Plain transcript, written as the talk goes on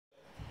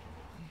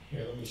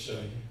Here, let me show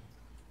you.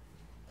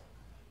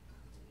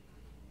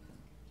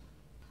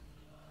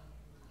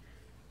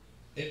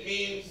 It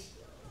means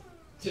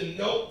to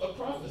note a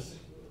prophecy.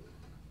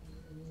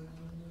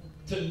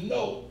 To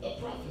note a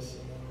prophecy.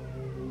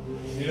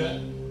 See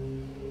that?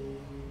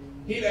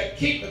 He that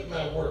keepeth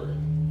my word.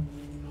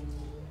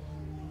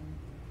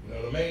 You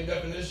know, the main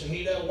definition,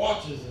 he that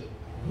watches it.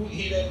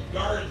 He that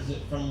guards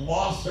it from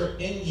loss or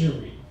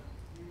injury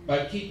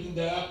by keeping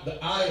the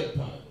eye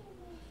upon it.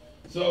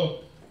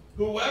 So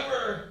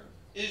whoever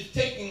is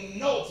taking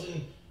notes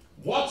and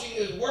watching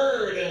his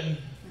word, and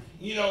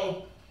you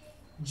know,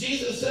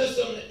 Jesus says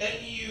something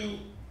and you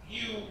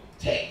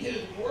take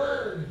his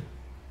word.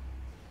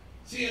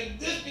 See, and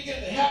this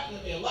began to happen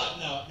to me a lot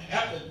now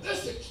after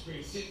this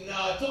experience. See,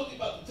 now I told you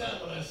about the time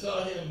when I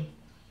saw him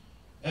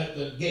at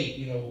the gate,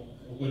 you know,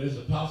 with his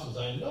apostles.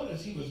 I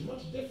noticed he was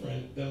much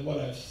different than what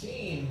I've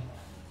seen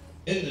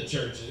in the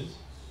churches.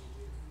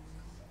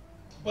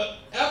 But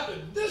after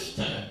this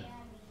time,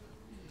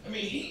 I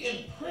mean, he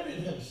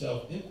imprinted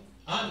himself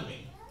on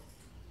me.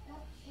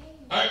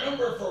 I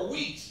remember for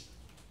weeks,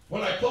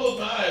 when I closed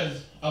my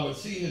eyes, I would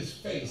see his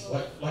face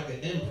like an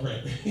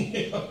imprint.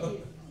 You know?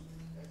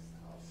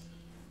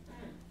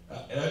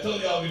 And I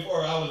told y'all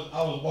before, I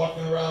was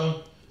walking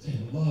around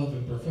saying, love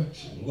and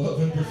perfection, love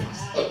and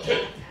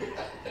perfection.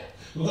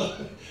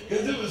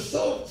 Because it was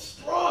so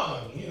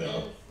strong, you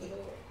know.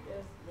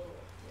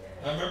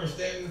 I remember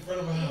standing in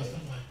front of my house,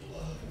 I'm like,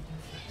 love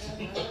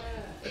and perfection.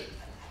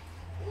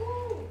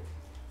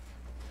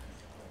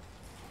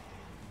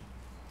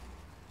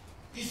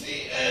 You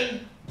see,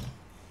 and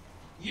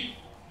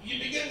you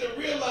begin to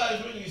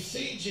realize when you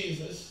see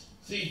Jesus,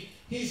 see,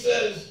 he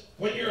says,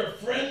 when you're a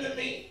friend to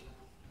me,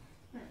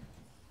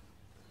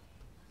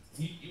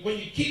 when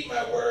you keep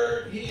my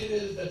word, he it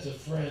is that's a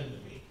friend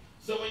to me.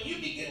 So when you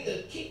begin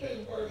to keep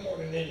his word more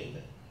than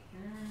anything.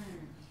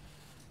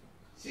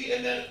 See,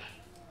 and then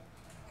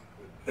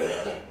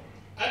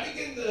I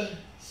begin to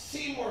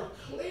see more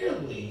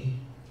clearly,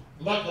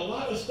 like a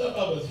lot of stuff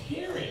I was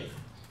hearing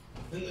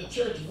in the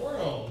church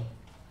world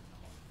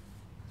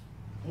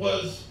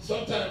was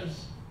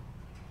sometimes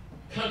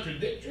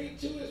contradictory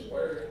to his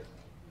word,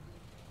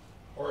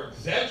 or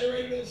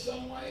exaggerated in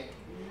some way,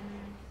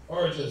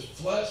 or just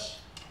flesh.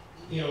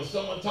 You know,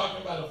 someone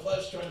talking about a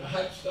flesh trying to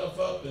hype stuff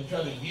up and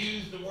try to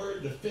use the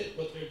word to fit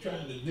what they're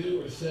trying to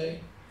do or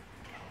say.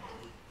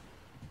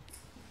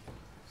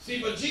 See,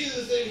 but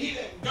Jesus said, he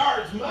that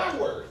guards my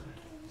word.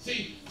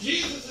 See,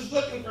 Jesus is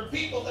looking for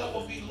people that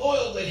will be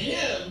loyal to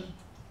him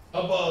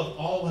above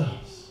all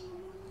else.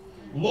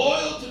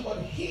 Loyal to what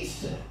he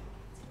said.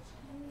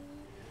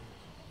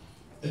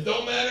 It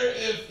don't matter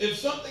if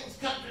something's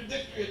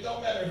contradictory, it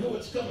don't matter who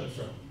it's coming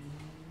from.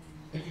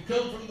 It could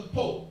come from the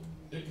Pope.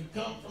 It could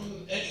come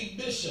from any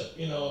bishop,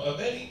 you know, of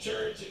any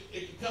church.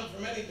 It could come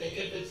from anything.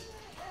 If it's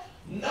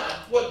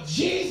not what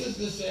Jesus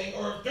is saying,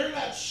 or if they're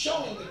not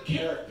showing the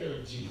character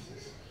of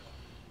Jesus,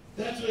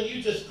 that's when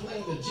you just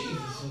cling to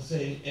Jesus and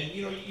say, and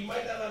you know, you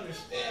might not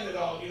understand it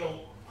all, you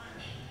know.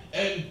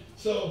 And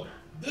so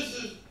this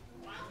is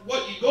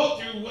what you go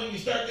through when you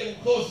start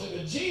getting closer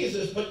to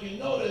Jesus, but you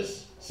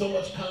notice so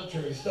much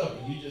contrary stuff,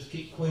 and you just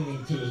keep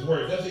clinging to his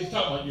word. That's what he's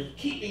talking about. You're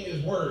keeping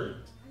his word.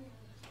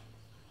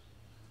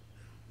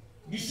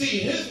 You see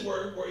his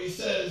word where he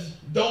says,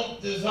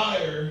 don't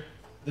desire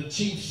the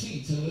chief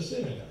seats in the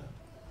synagogue.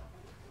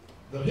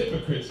 The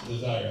hypocrites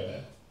desire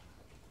that.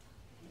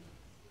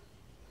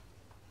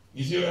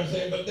 You see what I'm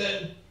saying? But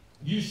then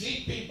you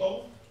see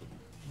people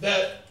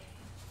that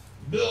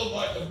build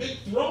like a big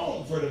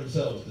throne for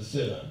themselves to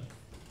sit on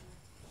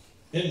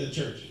in the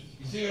churches.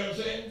 You see what I'm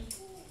saying?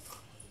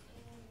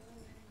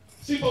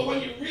 See, but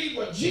when you read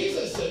what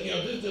Jesus said, you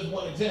know, this is just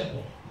one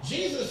example.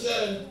 Jesus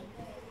said,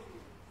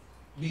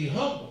 be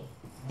humble.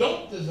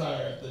 Don't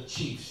desire the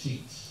chief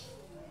seats.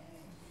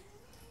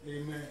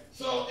 Amen.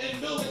 So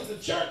in building the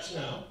church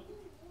now,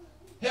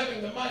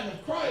 having the mind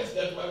of Christ,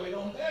 that's why we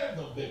don't have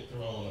no big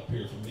throne up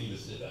here for me to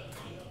sit on,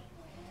 you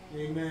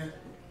know. Amen.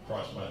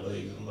 Cross my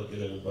legs and look at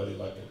everybody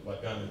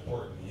like I'm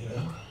important, you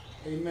know.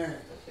 Amen.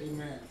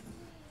 Amen.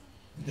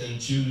 Then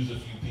choose a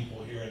few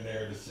people here and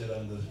there to sit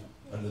on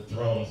the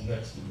thrones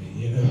next to me,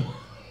 you know.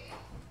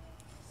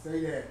 Say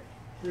that.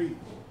 Preach.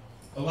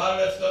 A lot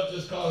of that stuff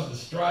just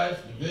causes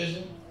strife,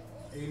 division.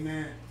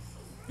 Amen.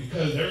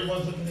 Because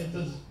everyone's looking at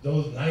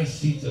those nice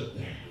seats up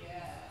there.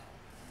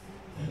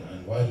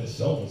 And why does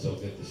so-and-so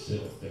get to sit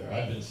up there?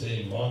 I've been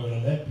sitting longer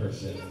than that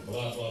person, and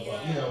blah, blah,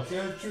 blah. You know,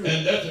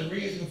 and that's a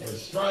reason for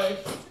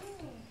strife.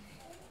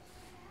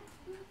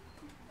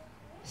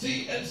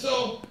 See, and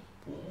so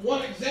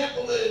one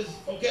example is,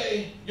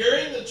 okay, you're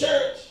in the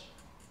church.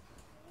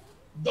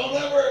 Don't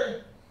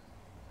ever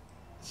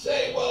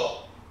say,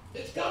 well,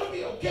 it's got to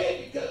be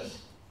okay because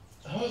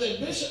I was at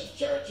Bishop's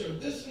church or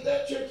this and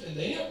that church, and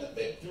they have the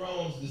big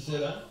thrones to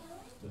sit on,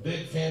 the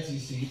big fancy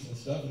seats and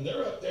stuff, and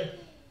they're up there.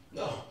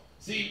 No.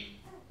 See,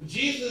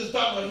 Jesus is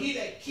talking about he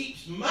that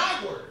keeps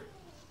my word.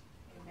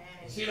 Amen.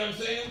 See what I'm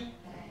saying?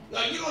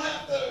 Now, you don't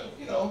have to,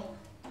 you know,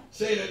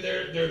 say that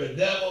they're the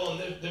devil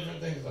and different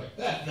things like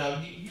that.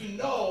 Now, you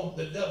know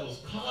the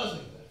devil's causing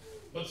that.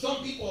 But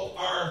some people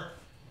are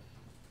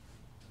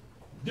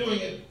doing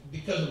it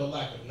because of a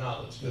lack of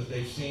knowledge, because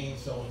they've seen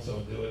so-and-so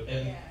do it.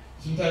 And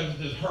sometimes it's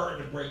just hard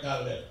to break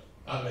out of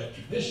that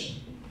tradition.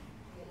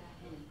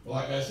 Well,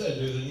 like I said,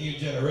 there's a new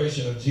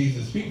generation of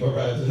Jesus people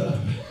rising up.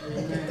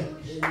 Amen.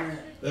 Amen.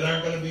 That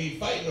aren't going to be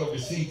fighting over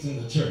seats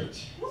in the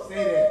church.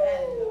 Say that.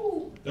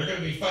 They're going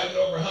to be fighting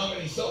over how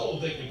many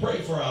souls they can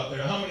pray for out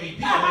there, how many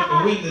people they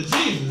can win to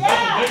Jesus.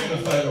 That's what they're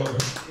going to fight over.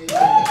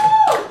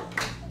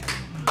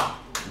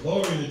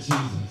 Glory to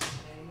Jesus.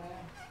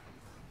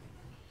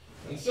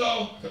 And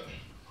so,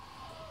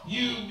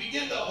 you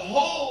begin to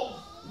hold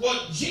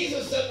what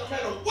Jesus said, no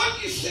matter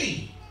what you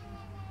see.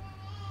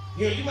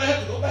 You know, you might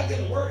have to go back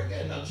in the Word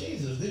again. Now,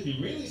 Jesus, did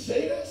you really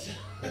say this?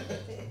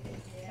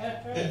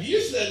 If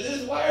you said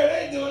this, why are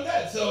they doing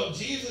that? So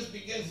Jesus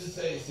begins to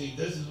say, see,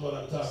 this is what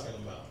I'm talking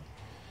about.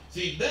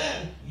 See,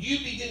 then you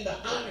begin to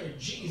honor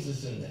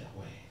Jesus in that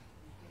way.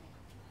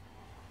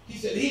 He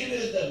said, he it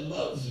is that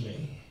loves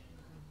me.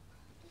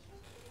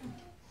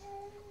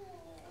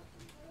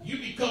 You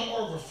become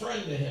more of a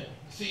friend to him.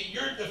 See,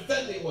 you're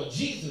defending what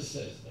Jesus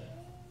says then.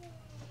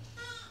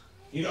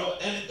 You know,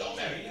 and it don't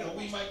matter. You know,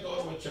 we might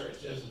go to a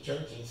church as a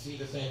church and see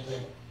the same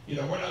thing. You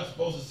know, we're not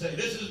supposed to say,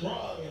 this is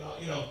wrong.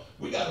 You know,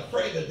 we got to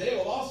pray that they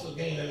will also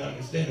gain an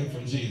understanding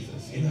from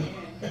Jesus, you know.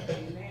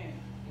 Amen.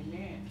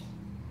 Amen.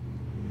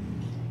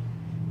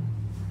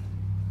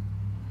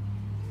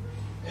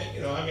 And,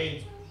 you know, I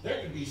mean,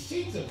 there could be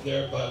seats up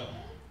there, but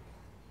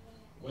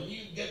when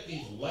you get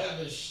these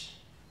lavish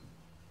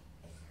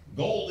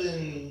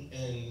golden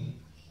and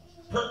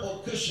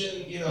purple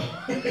cushion, you know,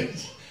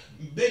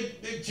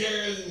 big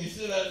chairs, and you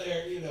sit out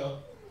there, you know,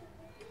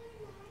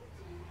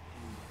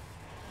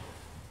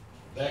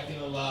 that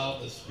can allow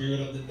the spirit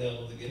of the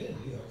devil to get in,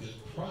 you know, because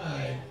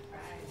pride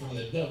from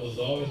the devil is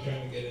always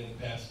trying to get in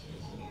pastors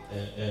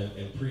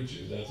and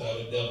preachers. That's how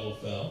the devil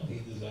fell. He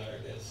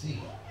desired that seat.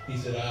 He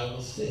said, I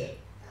will sit.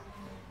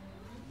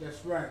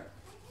 That's right.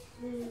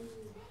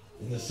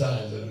 In the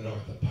sides of the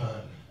north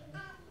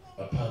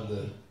upon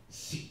the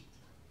seat,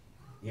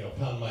 you know,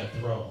 upon my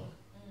throne.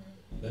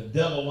 The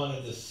devil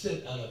wanted to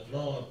sit on a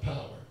throne of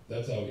power.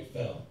 That's how he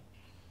fell.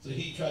 So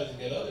he tries to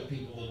get other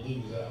people to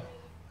lose out.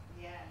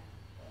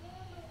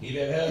 He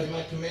that has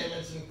my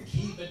commandments and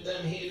keepeth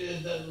them, he it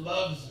is that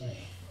loves me.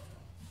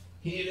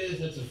 He it is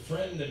that's a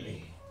friend to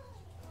me.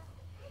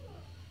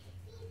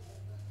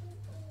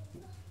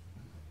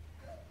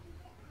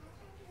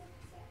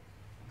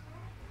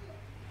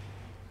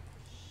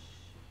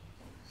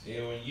 See,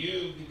 when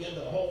you begin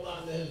to hold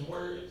on to his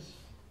words,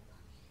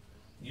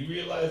 you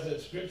realize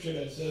that scripture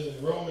that says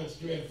in Romans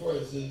 3 and 4,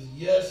 it says,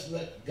 yes,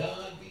 let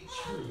God be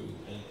true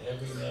and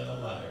every man a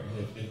liar,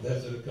 if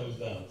that's what it comes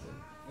down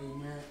to.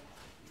 Amen.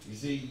 You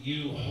see,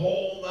 you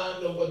hold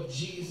on to what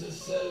Jesus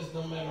says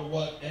no matter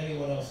what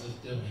anyone else is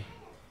doing.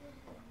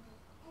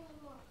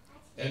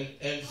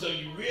 And so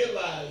you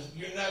realize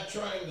you're not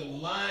trying to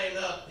line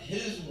up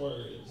his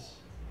words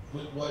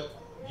with what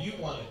you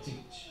want to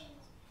teach.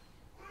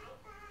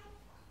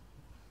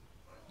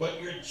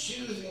 But you're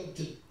choosing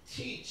to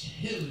teach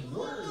his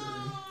word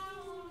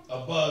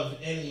above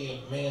any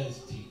of man's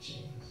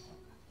teachings.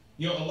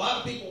 You know, a lot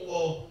of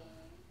people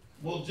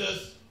will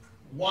just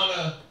want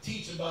to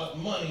teach about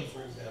money,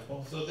 for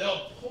example, so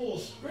they'll pull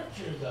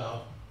scriptures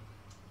out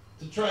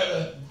to try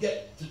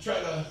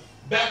to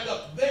back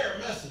up their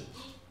message.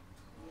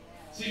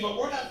 See, but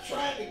we're not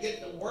trying to get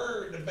the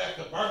word to back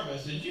up our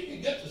message. You can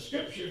get the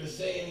scripture to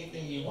say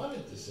anything you want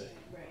it to say.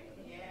 Right.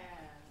 Yeah.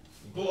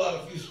 You pull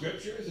out a few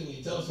scriptures and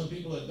you tell some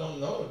people that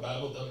don't know the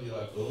Bible, they'll be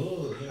like,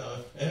 oh, you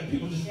know, and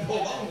people just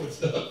go along with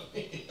stuff.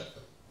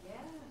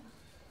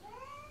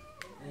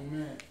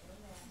 Amen.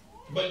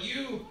 But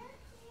you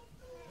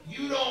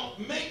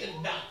don't make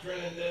a doctrine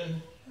and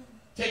then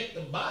take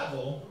the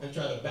Bible and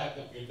try to back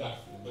up your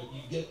doctrine, but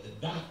you get the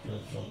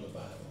doctrine from the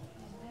Bible.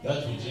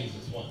 That's what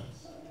Jesus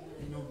wants.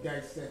 Ain't no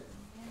dissect.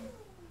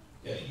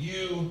 Yeah,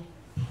 you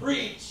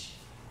preach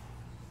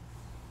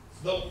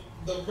the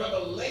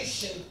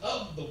revelation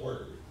of the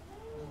word.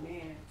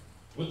 Amen.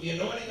 With the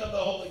anointing of the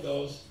Holy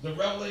Ghost, the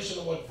revelation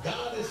of what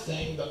God is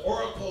saying, the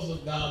oracles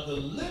of God, the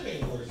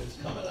living word that's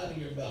coming out of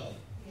your belly.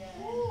 Yeah.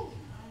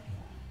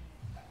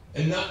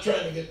 And not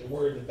trying to get the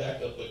word to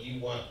back up what you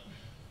want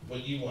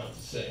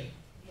to say.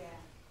 Yeah.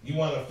 You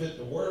want to fit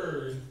the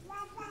word,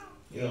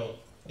 you know,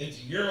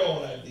 into your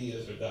own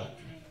ideas or doctrine.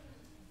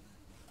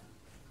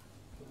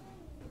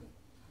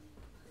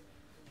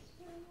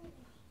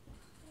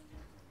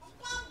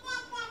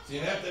 See,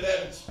 and after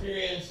that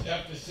experience,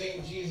 after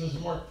seeing Jesus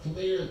more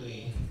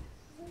clearly,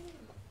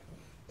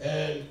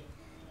 and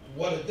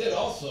what it did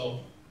also,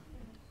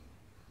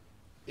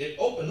 it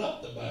opened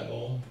up the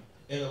Bible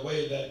in a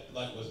way that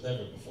like was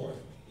never before to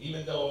me.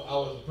 Even though I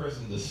was a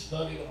person to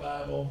study the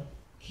Bible,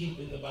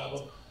 keeping the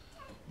Bible.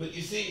 But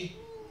you see,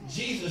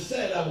 Jesus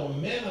said, I will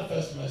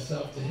manifest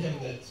myself to him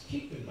that's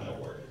keeping my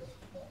word.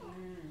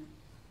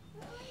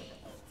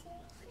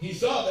 He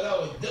saw that I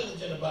was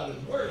diligent about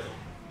his word,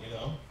 you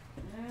know.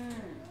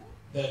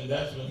 then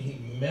that's when he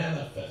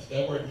manifests.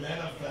 That word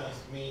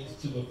manifest means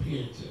to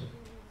appear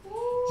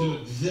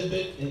to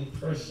exhibit in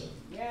person,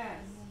 Yes.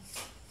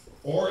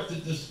 or to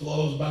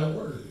disclose by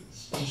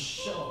words, to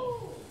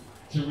show,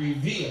 to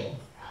reveal.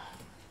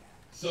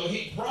 So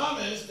he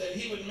promised that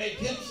he would make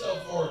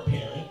himself more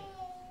apparent.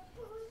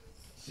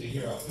 See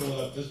here, I'll pull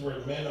up this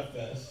word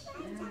manifest.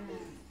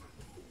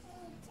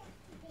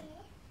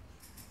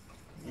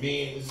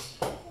 Means,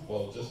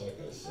 well, just like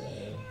I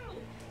said,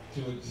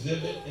 to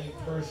exhibit in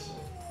person.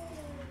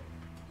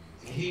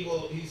 He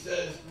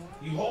says,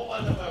 you hold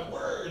on to my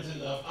words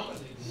enough, I'm going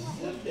to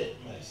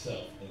exhibit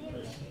myself in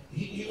person.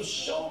 He will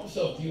show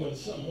himself to you in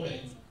some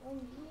way.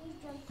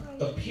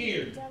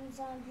 Appear,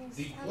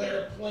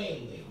 declare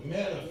plainly,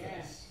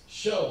 manifest,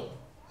 show.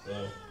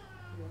 So,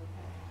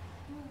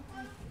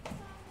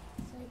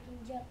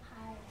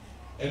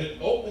 and it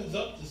opens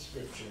up the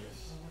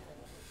scriptures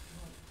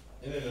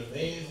in an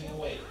amazing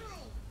way.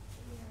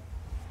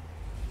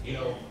 You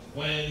know,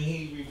 when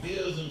he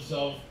reveals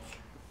himself,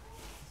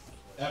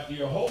 after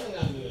you're holding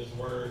on to his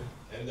word,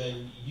 and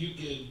then you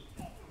can,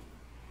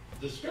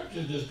 the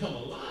scriptures just come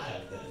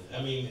alive then.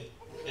 I mean,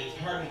 it's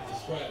hard to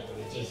describe, but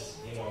it just,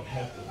 you know, it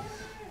happens.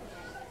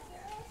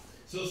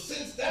 So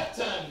since that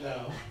time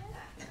now,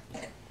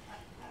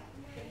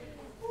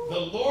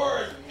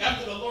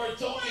 after the Lord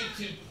told me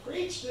to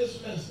preach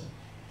this message,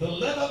 to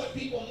let other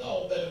people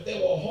know that if they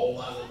will hold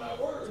on to my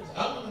words,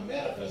 I'm going to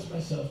manifest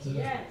myself to them.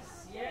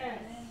 Yes, yes.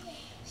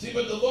 See,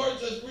 but the Lord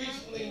just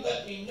recently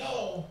let me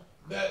know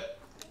that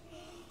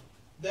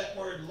that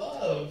word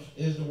love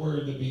is the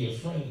word to be a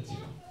friend to.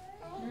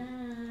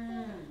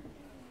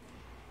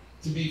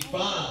 To be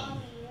fond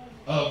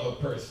of a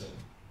person.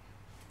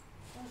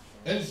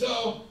 And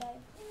so,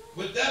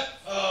 with that,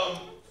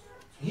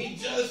 he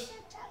just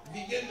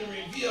began to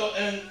reveal,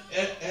 and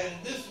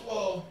this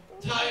will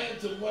tie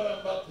into what I'm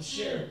about to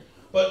share.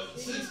 But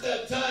since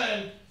that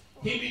time,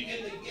 he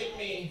began to give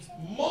me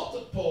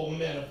multiple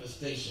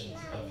manifestations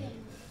of him.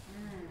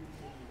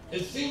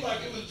 It seemed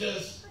like it was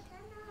just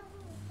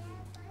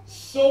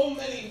so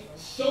many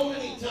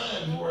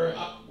times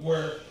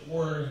where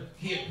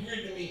he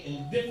appeared to me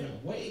in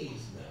different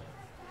ways now.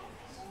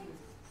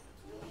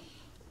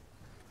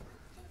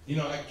 You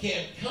know, I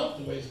can't count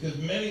the ways, because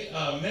many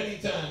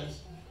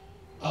times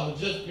I would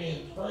just be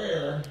in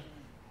prayer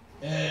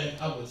and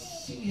I would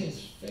see his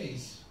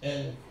face,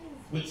 and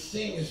with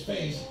seeing his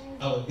face,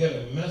 I would get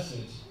a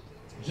message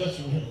just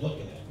from him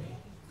looking at me.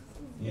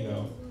 You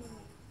know,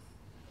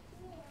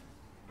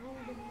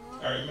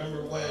 I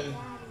remember when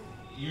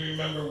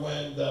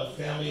the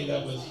family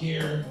that was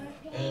here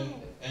and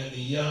the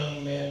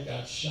young man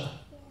got shot.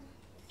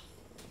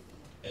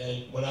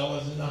 And when I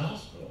was in the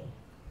hospital,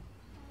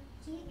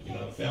 you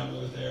know, the family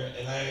was there,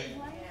 and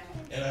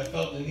I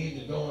felt the need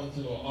to go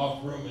into an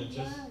off room and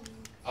just,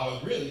 I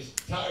was really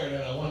tired,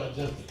 and I wanted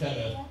just to kind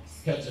of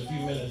catch a few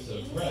minutes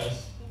of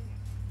rest.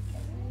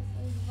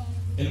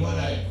 And when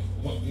I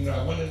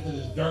went into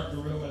this darker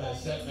room and I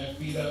set my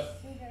feet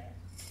up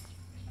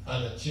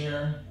on a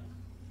chair,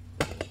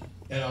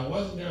 and I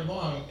wasn't there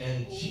long,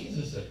 and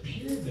Jesus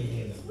appeared to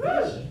me in a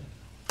vision.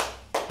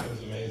 It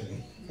was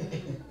amazing.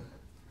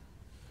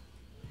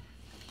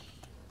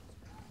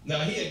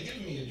 Now, he had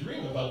given me a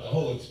dream about the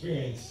whole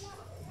experience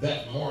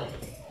that morning,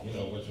 you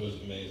know, which was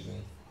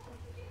amazing.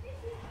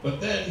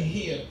 But then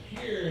he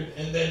appeared,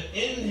 and then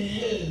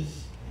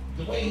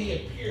the way he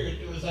appeared,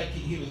 it was like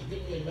he was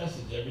giving me a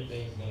message,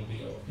 everything's going to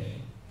be okay.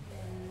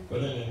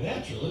 But in the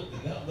natural, it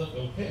did not look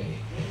okay.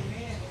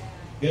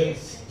 Getting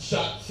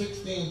shot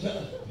 16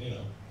 times, you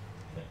know,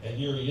 and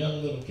you're a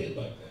young little kid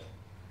like that.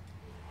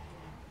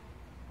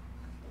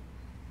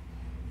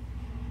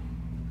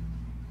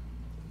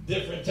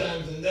 Different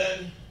times, and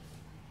then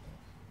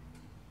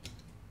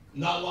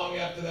not long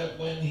after that,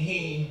 when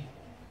me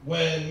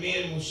and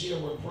Mushia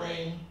were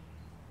praying,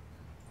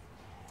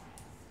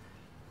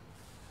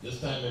 this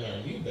time in our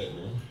new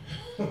bedroom,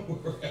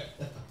 we're at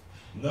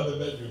another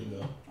bedroom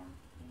though,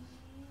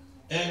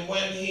 and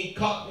when he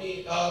caught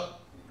me up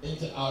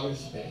into outer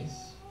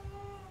space,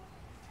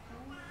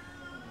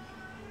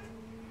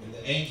 and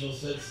the angel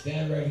said,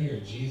 stand right here,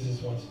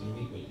 Jesus wants to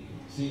meet with you.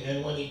 See,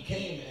 and when he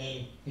came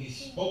and he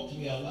spoke to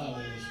me out loud,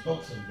 and he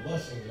spoke some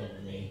blessings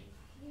over me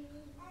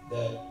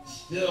that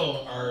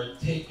still are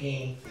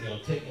taking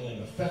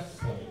an effect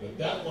upon me. But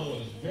that one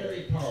was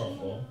very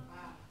powerful.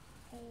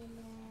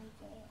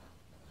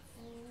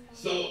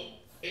 So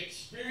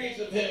experience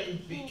of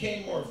him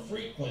became more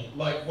frequent.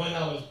 Like when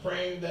I was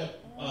praying that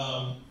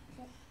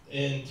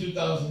in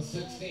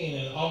 2016,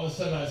 and all of a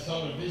sudden I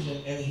saw the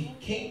vision, and he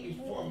came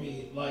before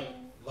me like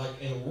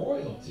in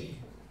royalty.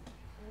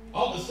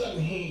 All of a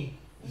sudden he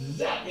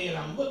zapped me, and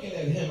I'm looking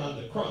at him on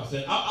the cross.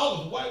 And I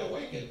was wide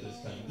awake at this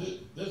time.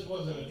 This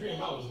wasn't a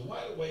dream. I was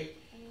wide awake.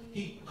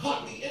 He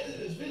caught me into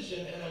this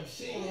vision, and I'm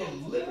seeing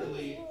him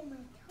literally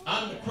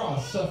on the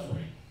cross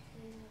suffering.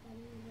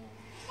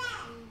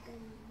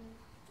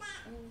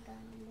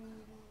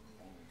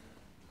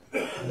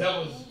 That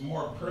was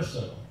more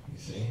personal, you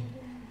see.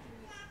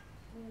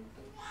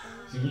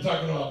 See, we're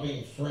talking about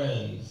being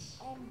friends.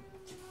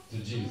 to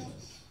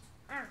Jesus.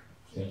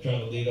 See, I'm trying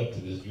to lead up to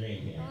this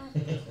dream here.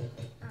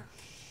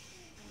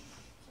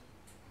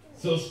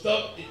 So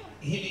stuff,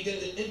 he began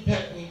to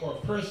impact me more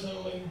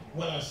personally.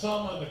 When I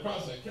saw him on the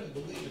cross, I couldn't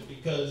believe it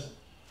because,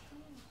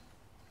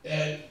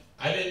 and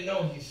I didn't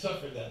know he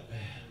suffered that bad.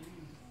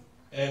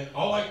 And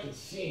all I could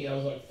see, I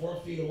was like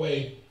 4 feet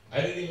away.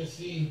 I didn't even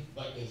see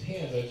like his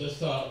hands. I just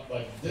saw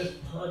like this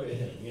part of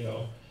him, you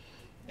know.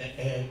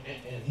 And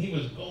he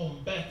was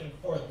going back and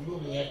forth,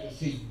 moving. I could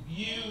see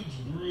huge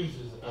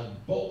bruises on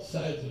both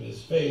sides of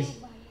his face.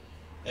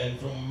 And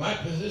from my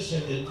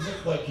position, it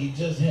looked like he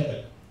just had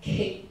a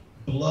cake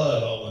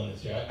blood all on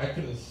his hair. I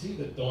couldn't see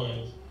the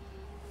thorns,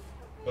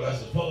 but I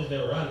suppose they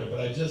were on there.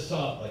 But I just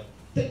saw like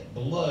thick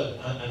blood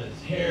on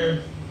his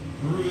hair,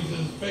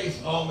 bruises,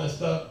 face all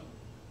messed up.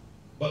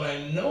 But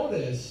I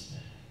noticed,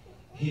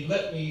 he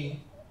let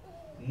me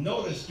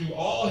notice through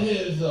all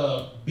his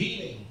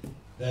beating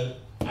that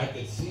I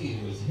could see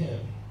it was him,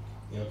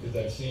 you know, because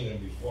I've seen him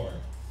before.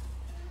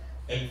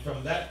 And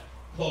from that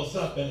close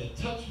up, and it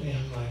touched me,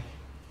 I'm like,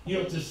 you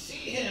know, to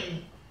see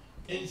him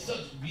in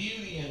such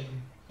beauty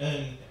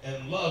and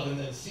love, and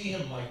then see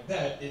him like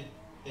that, it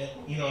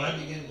you know, and I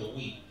began to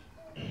weep.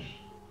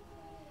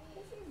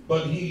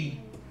 But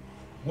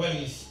when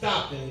he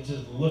stopped and he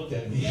just looked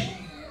at me,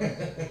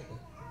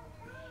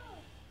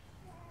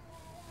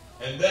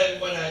 and then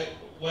when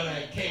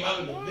I came out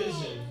of the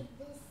vision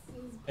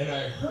and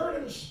I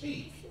heard him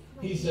speak,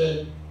 he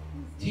said,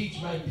 "Teach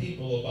my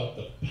people about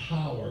the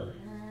power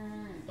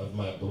of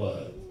my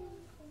blood."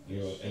 You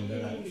know, and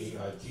then I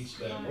teach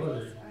that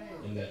word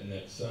in that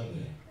next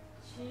Sunday.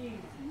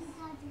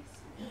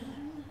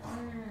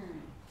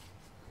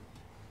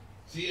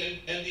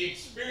 See, and the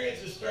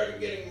experiences started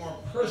getting more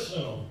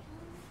personal.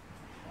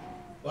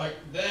 Like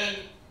then,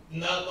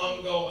 not long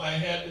ago, I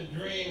had the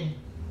dream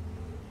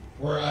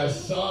where I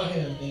saw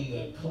him in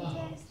the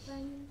clouds.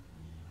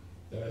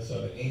 Then I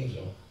saw the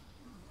angel.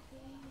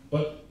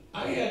 But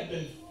I had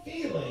been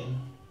feeling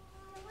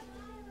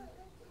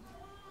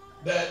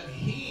that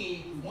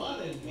he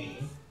wanted me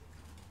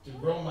to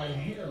grow my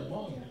hair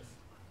longer.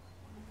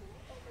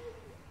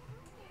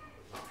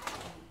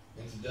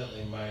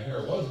 Incidentally, my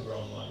hair was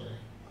growing longer.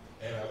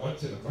 And I went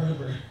to the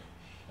barber.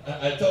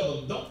 I told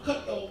him, don't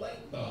cut no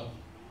length off.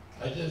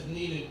 I just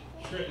needed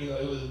trim. You know,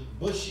 it was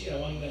bushy. I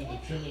wanted them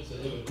to trim it so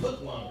it would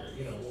look longer.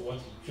 You know,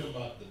 once you trim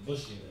out the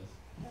bushiness.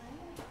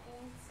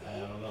 I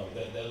don't know.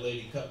 That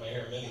lady cut my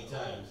hair many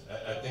times.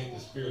 I think the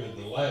spirit of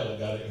Delilah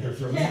got in her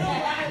for me.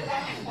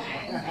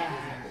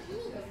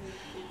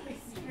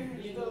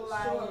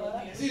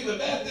 See, the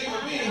bad thing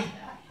with me,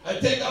 I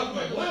take off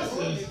my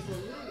glasses.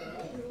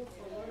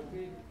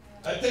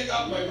 I take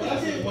off my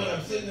glasses when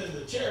I'm sitting in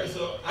the chair,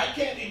 so I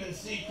can't even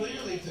see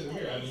clearly to the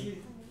mirror. I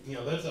mean, you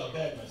know, that's how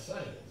bad my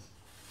sight is.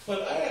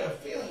 But I had a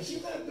feeling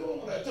she's not doing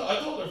what I told her. I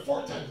told her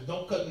 4 times,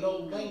 don't cut no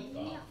length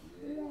off.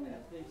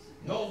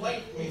 No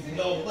length means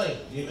no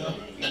length, you know.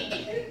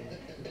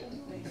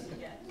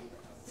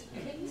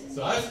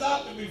 So I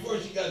stopped her before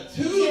she got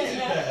too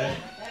bad.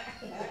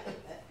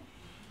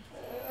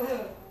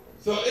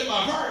 So in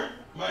my heart,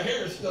 my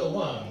hair is still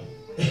long.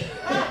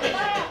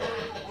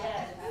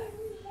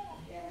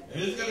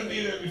 And it's going to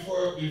be there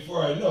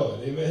before I know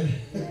it, amen?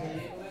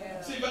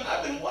 See, but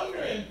I've been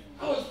wondering,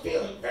 I was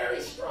feeling very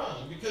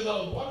strong because I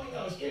was walking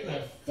down the street and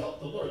I felt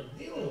the Lord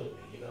dealing with me,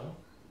 you know?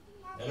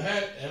 And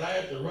I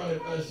had to run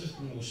it by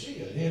Sister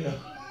Mushia, you know?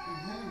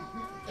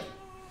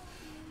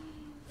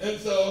 And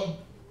so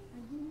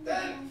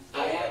then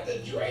I had the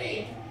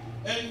dream.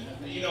 And,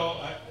 you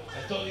know, I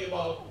told you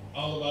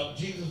all about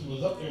Jesus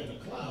was up there in the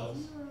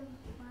clouds.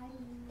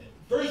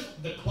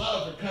 First, the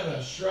clouds were kind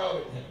of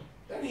shrouded him.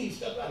 Then he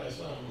stepped out, I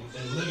saw him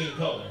in living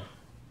color.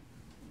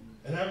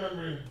 And I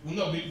remember,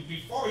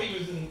 before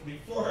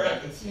I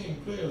could see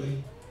him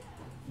clearly,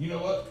 you know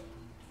what?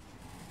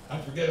 I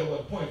forget at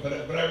what point, but I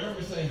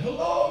remember saying,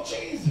 "Hello,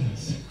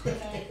 Jesus."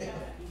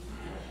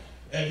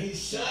 And he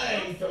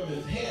shined from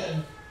his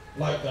hand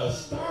like a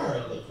star,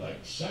 it looked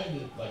like,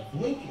 shined like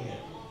blinking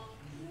at me.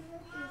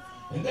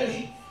 And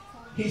then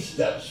he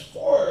steps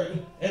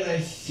forward, and I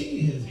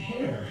see his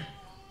hair.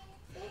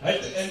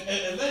 And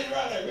later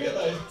on, I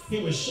realized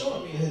he was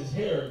showing me his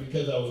hair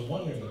because I was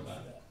wondering about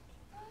it.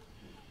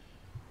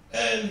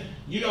 And,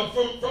 you know,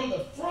 from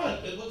the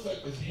front, it looks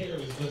like his hair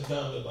was just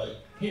down to like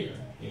here,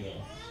 you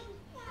know.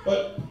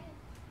 But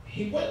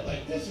he went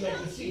like this, and I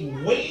could see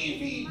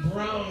wavy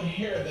brown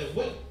hair that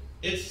went,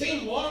 it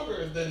seemed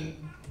longer than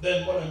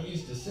what I'm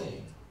used to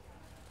seeing.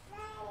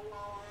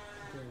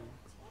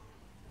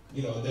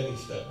 You know, and then he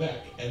stepped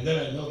back. And then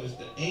I noticed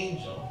the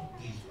angel,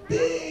 these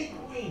big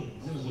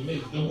wings. It was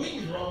amazing. The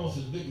wings were almost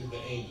as big as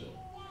the angel.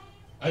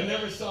 I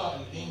never saw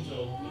an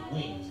angel with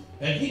wings.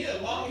 And he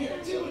had long hair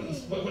too when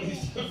he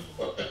stepped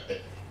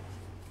forward.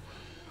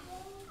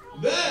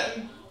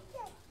 Then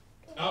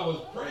I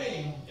was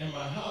praying in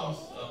my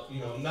house, you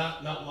know,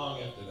 not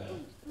long after that.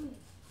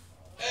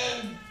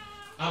 And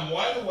I'm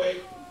wide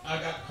awake. I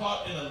got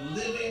caught in a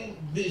living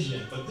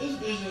vision. But this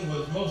vision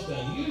was most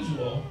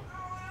unusual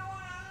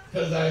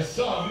because I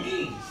saw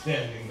me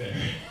standing there.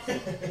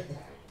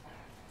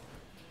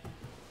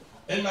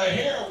 And my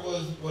hair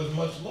was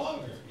much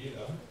longer, you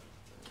know.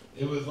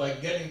 It was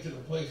like getting to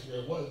the place where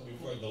it was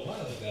before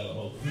Delilah got a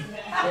hold of me.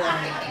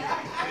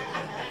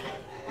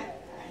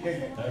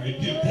 I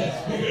rebuked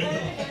that spirit.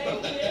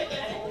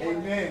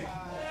 Amen.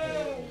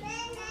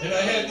 And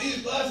I had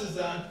these glasses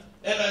on,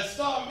 and I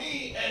saw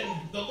me,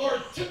 and the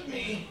Lord took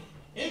me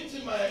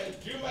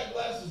drew my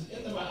glasses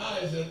into my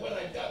eyes, and when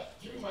I got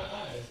through my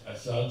eyes, I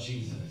saw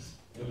Jesus.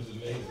 It was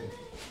amazing.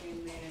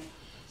 Amen.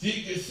 So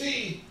you can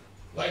see,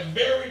 like,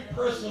 very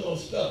personal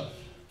stuff.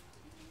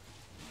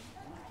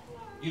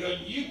 You know,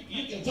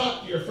 you can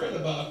talk to your friend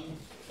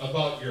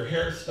about your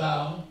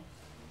hairstyle,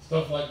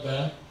 stuff like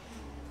that.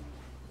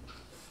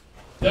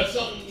 That's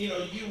something, you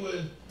know,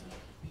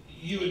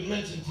 you would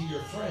mention to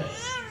your friends.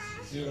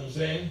 See what I'm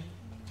saying?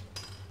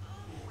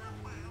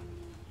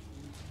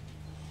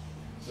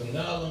 So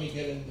now let me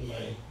get into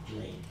my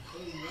dream.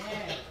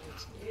 Amen.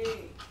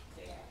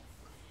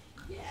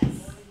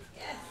 Yes.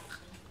 Yes.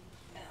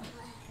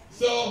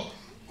 So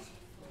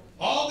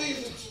all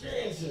these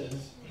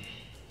experiences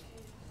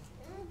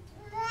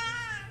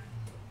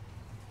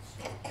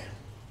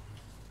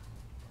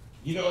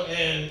you know,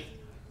 and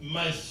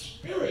my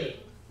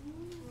spirit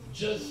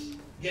just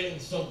getting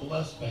so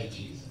blessed by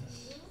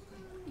Jesus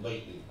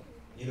lately,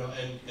 you know,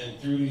 and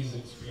through these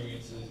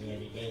experiences and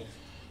everything,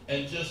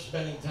 and just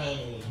spending time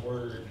in His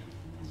Word.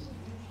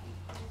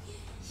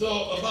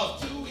 So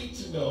about 2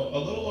 weeks ago, a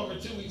little over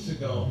 2 weeks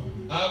ago,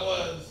 I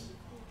was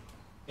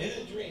in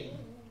a dream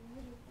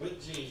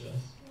with Jesus.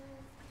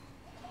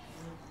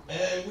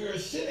 And we were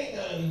sitting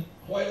on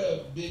quite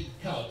a big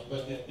couch,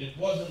 but it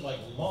wasn't like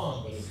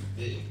long, but it was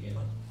big, you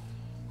know.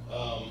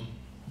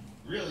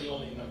 Really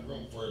only enough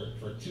room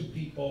for two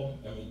people.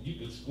 I mean, you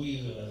could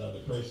squeeze in another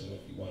person if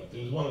you wanted to.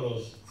 It was one of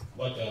those,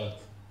 like a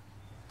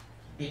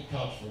big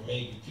couch for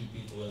maybe two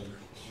people, and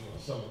you know,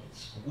 someone could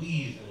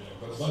squeeze in there,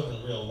 but it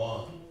wasn't real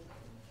long.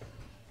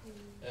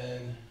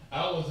 And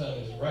I was on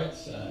his right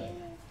side,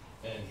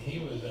 and he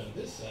was on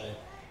this side,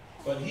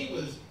 but he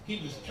was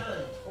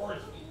turned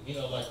towards me, you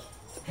know, like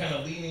kind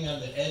of leaning on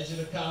the edge of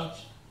the couch,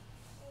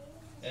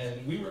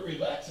 and we were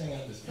relaxing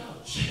on this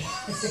couch.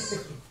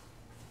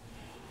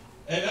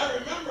 And I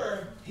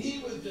remember he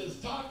was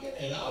just talking,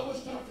 and I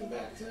was talking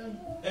back to him,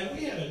 and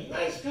we had a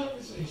nice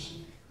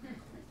conversation.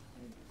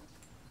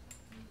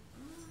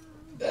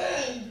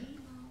 Then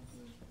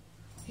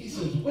he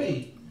says,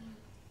 wait.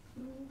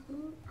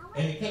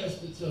 And he kind of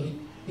stood still.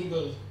 He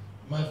goes,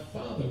 my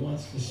Father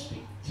wants to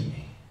speak to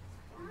me.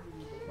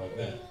 Like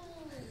that.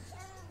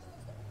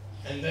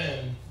 And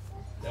then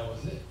that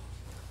was it.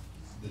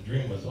 The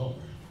dream was over.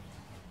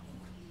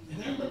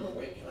 And I remember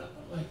waking up,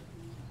 I'm like,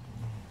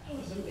 that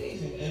was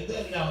amazing. And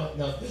then now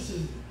this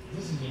is the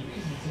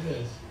reason to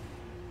this.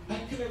 I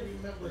couldn't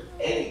remember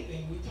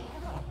anything we talked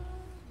about.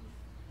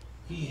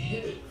 He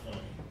hid it from me.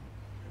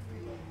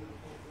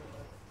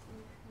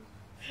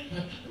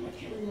 I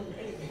can't remember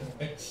anything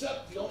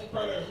except the only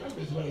part I remember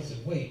is when he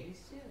said, wait,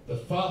 the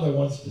Father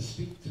wants to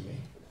speak to me.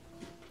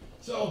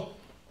 So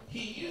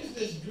he used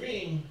this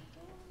dream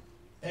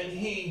and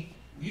he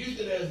used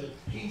it as a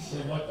piece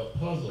of like a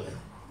puzzle.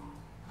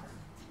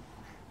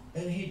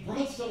 And he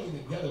brought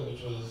something together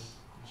which was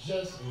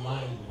just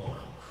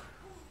mind-blowing.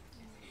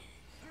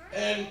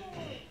 And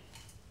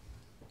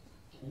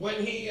when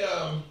he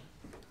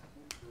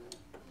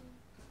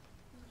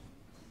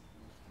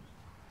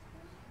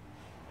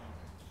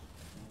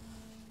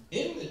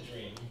in the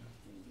dream,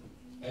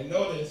 I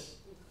noticed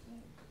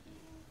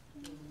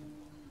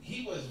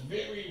he was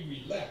very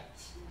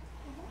relaxed,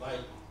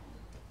 like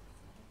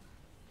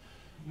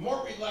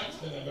more relaxed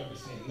than I've ever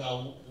seen.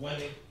 Now,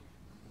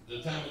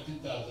 the time of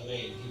 2008,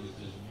 he was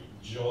just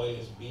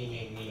joyous,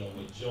 beaming, you know,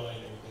 with joy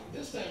and everything.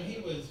 This time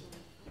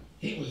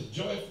he was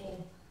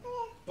joyful,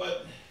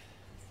 but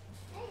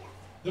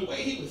the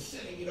way he was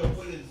sitting, you know,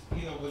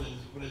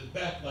 with his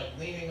back like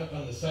leaning up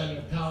on the side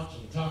of the couch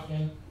and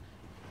talking,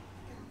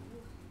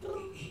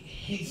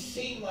 he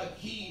seemed like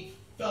he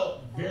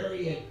felt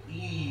very at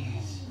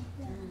ease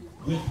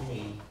with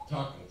me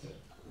talking to him.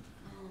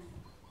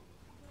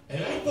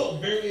 And I felt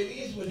very at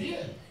ease with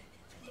him.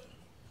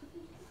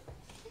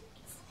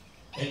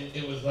 And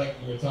it was like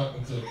we were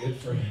talking to a good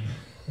friend.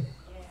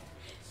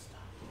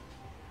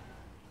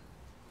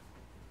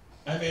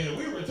 I mean,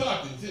 we were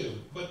talking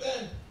too, but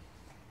then,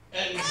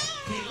 and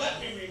he let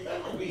me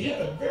remember we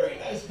had a very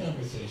nice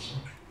conversation.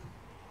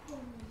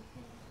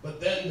 But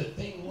then the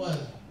thing was,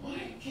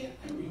 why can't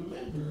I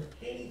remember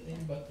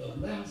anything but the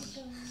last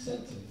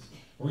sentence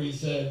where he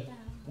said,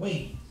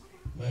 wait,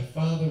 my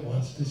Father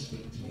wants to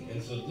speak to me.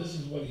 And so this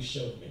is what he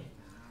showed me.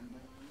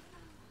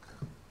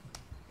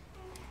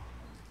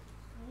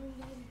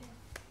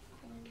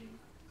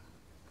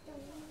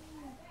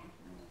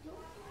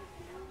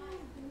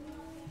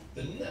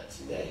 The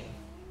next day,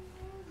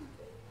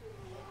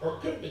 or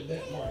it could have been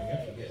that morning,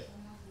 I forget.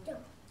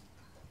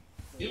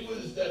 It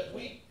was that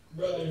week,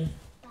 brother.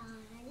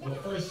 Well,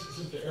 first,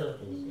 Sister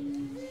Erica was going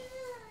to be.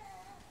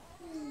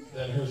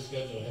 Then her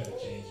schedule had to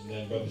change, and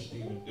then Brother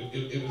Stephen.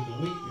 It was the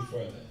week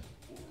before that.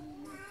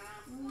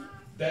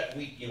 That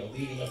week, you know,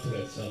 leading up to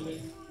that Sunday.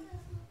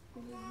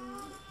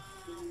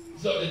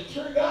 So it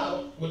turned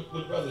out, with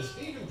Brother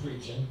Stephen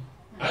preaching,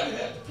 I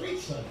didn't have to preach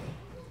Sunday.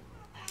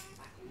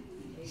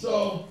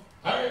 So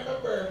I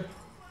remember,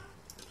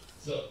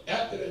 so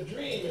after the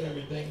dream and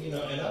everything, you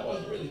know, and I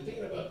wasn't really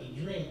thinking about the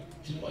dream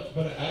too much,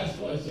 but I asked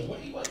the Lord, I said,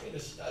 what do you want me to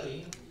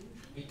study?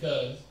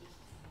 Because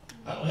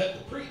I don't have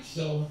to preach,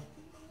 so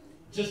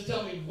just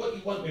tell me what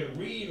you want me to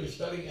read or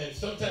study. And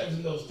sometimes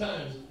in those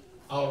times,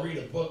 I'll read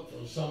a book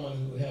from someone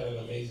who had an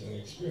amazing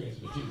experience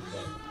with Jesus.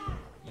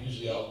 Like,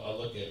 usually I'll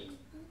look at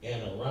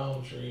Anna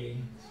Roundtree's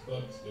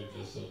books. They're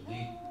just so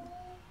deep.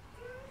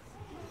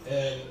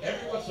 And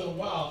every once in a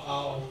while,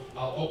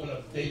 I'll open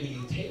up David E.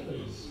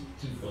 Taylor's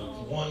two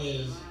books. One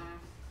is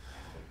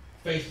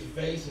Face to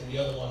Face, and the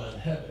other one on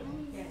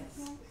Heaven.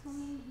 Yes.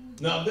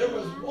 Now, there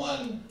was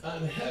one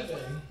on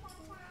Heaven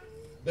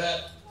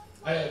that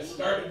I had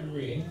started to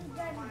read,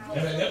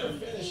 and I never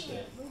finished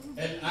it.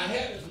 And I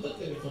hadn't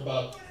looked at it for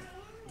about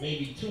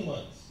maybe 2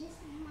 months.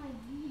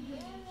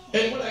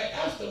 And when I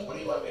asked him, what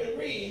do you want me to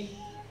read?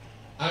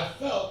 I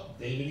felt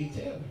David E.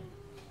 Taylor.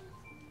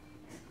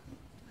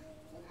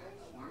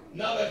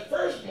 Now that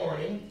first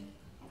morning,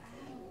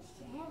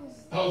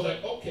 I was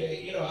like,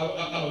 okay, you know,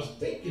 I was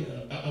thinking,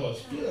 I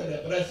was feeling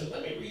that, but I said,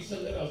 let me read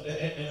something else.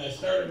 And I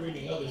started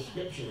reading other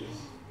scriptures.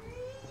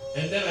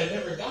 And then I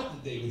never got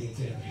to David E.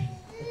 Taylor.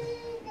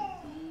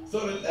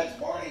 So the next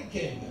morning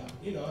came down,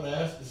 you know, and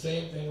I asked the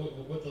same thing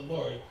with the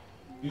Lord.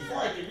 Before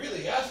I could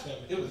really ask him,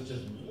 it was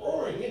just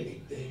roaring in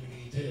me, David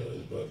E.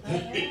 Taylor's book.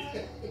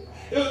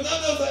 It was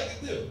nothing else I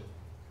could do.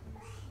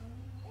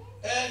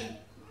 And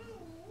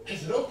I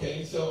said,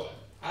 okay, so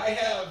I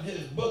have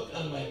his book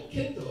on my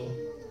Kindle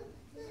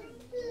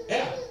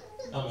app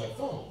on my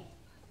phone.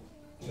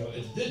 You know,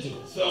 it's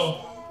digital. So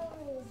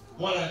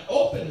when I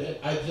opened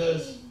it, I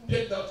just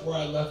picked up where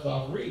I left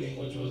off reading,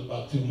 which was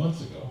about 2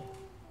 months ago.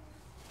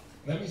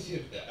 Let me see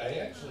if I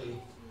actually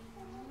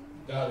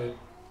got it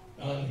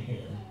on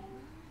here,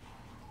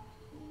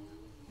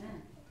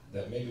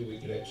 that maybe we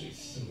could actually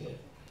see it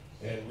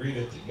and read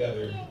it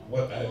together,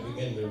 what I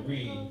begin to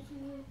read,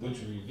 which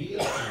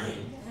reveals to me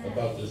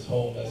about this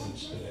whole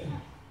message today.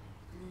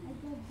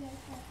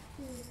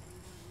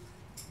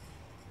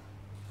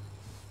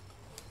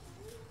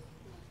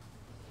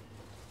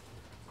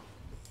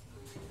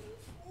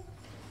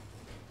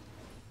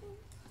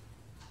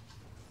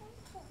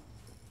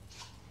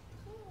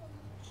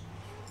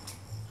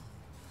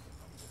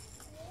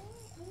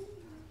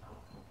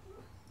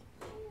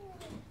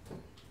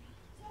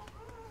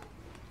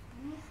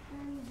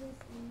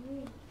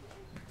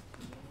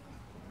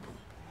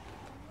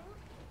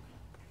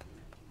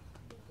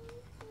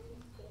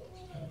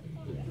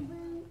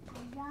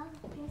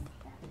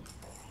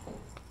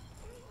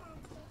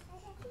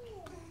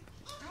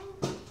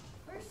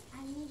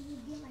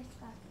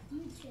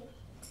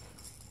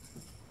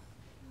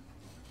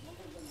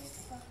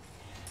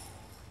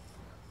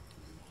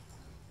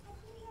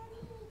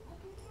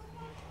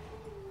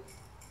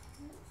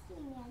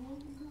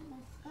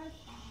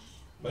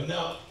 But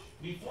now,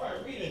 before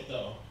I read it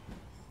though,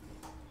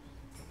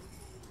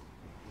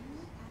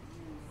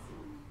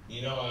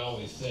 you know, I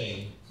always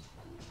say,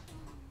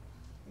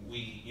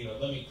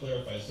 let me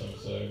clarify something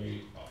so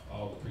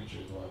all the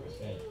preachers will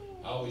understand.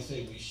 I always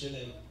say we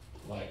shouldn't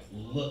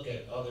look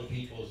at other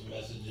people's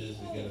messages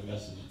to get a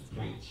message to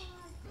preach.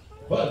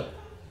 But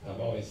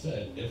I've always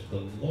said, if the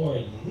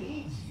Lord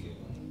leads you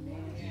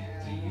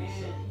to use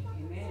something,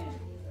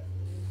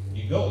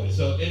 you go with it.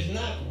 So it's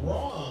not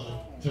wrong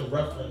to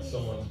reference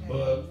someone's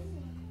book.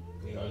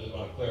 You know, I just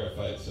want to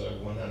clarify it so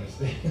everyone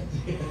understands.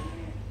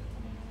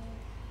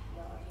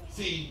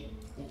 See,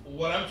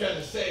 what I'm trying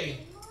to say,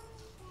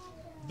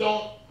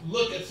 don't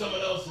look at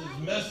someone else's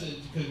message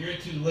because you're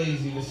too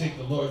lazy to seek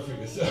the Lord for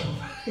yourself.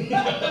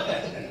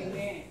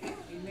 Amen.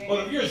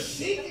 But if you're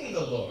seeking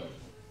the Lord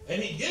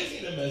and he gives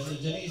you the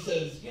message and he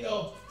says, you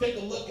know, take a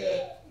look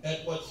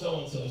at what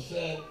so-and-so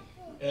said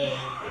and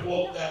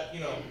quote that,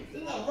 you know,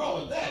 there's nothing wrong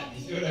with that.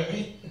 You see what I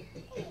mean?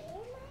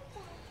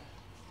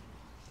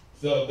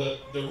 So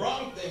the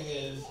wrong thing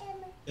is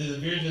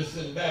if you're just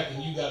sitting back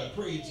and you got to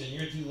preach and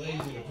you're too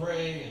lazy to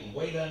pray and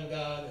wait on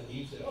God and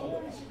you say,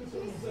 oh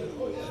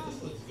yeah,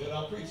 this looks good,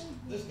 I'll preach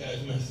this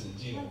guy's message.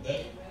 You know,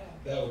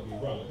 that would be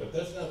wrong. But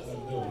that's not what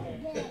I'm doing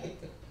here.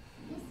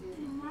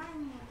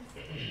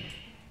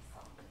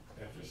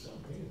 And for some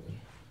reason,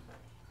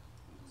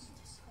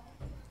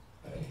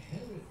 I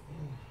have it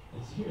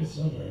it's here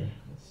somewhere.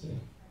 Let's see.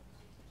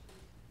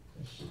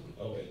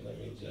 Oh wait, let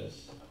me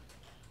just,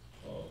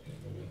 okay,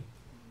 let me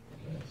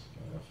that's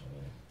my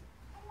phone.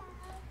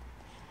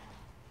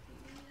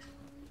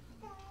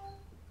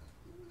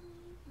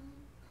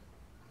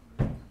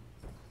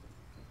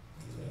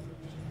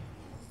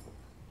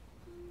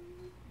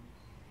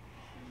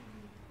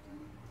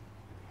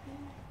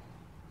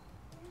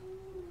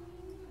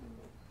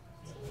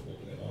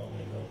 Looking at all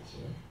my notes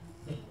here.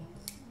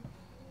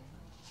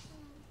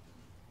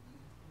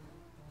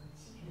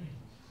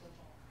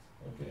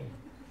 Okay.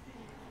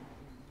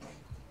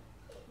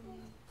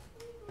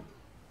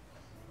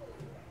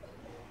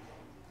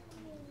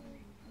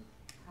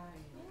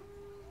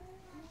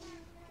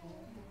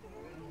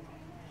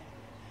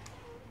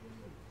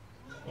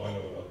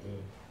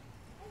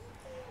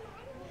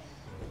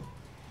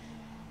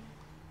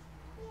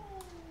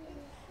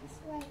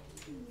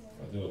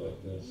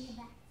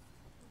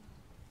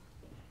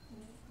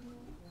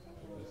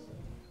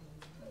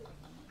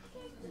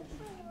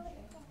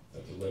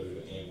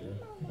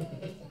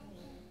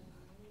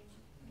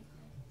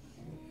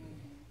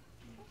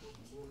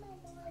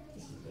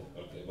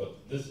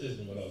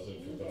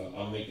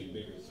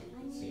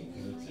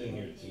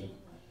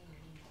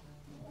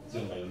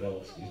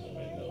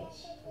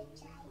 was.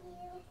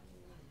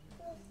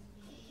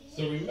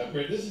 So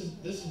remember, this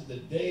is the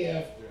day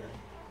after.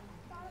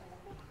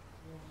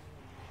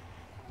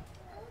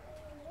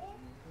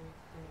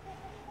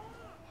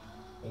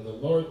 And the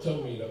Lord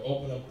told me to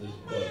open up this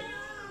book.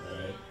 All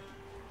right.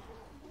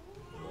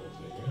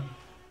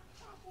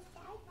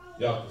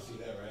 Y'all can see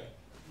that, right?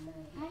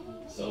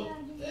 So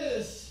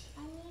this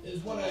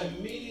is what I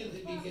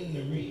immediately begin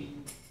to read.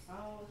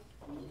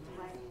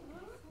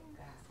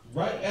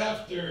 Right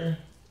after,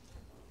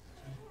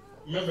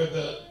 remember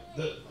the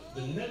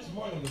next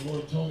morning the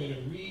Lord told me to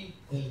read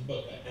his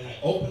book. And I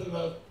opened it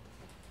up.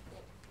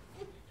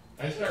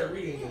 I started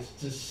reading this.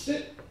 To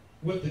sit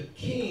with the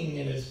king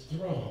in his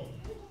throne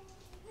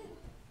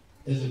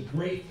is a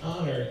great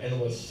honor and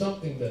was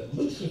something that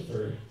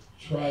Lucifer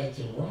tried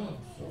to rob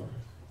for.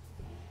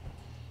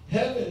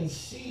 Heaven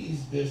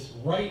sees this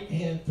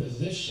right-hand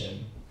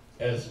position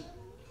as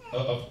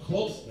of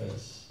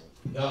closeness.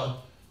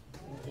 Now,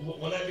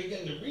 when I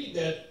began to read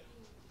that,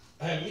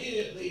 I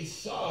immediately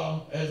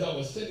saw, as I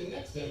was sitting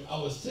next to him, I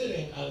was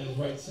sitting on his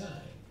right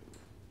side.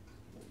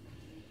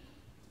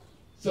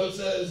 So it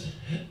says,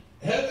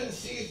 heaven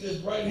sees this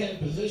right-hand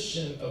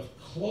position of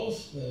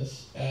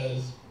closeness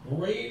as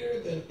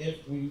greater than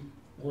if we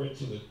were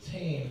to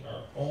attain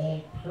our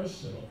own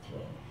personal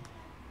throne.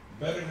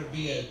 Better to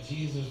be at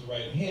Jesus'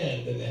 right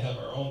hand than to have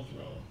our own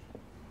throne.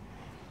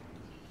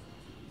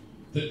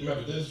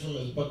 Remember, this is from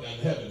his book on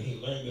heaven.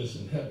 He learned this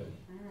in heaven.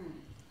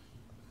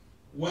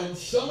 When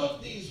some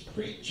of these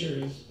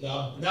preachers,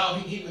 now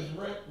he was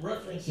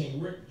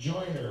referencing Rick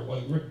Joyner.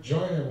 When Rick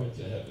Joyner went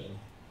to heaven,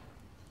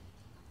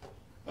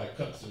 I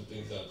cut some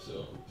things out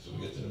so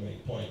we get to the main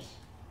points.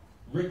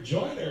 Rick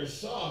Joyner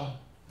saw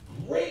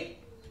great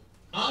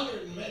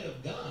honored men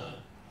of God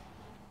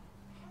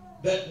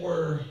that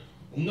were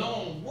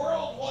known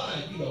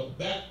worldwide,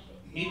 back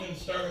even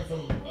starting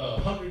from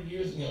 100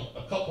 years,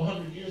 a couple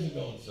hundred years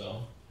ago and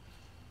so,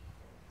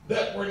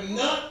 that were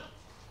not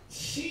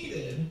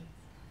seated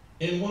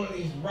in one of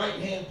these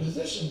right-hand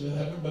positions in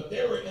heaven, but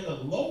they were in a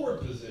lower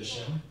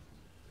position.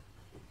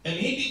 And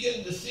he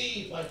began to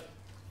see, like,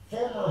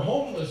 former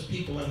homeless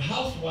people and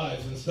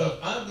housewives and stuff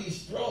on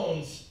these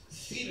thrones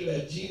seated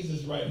at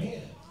Jesus' right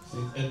hand. See,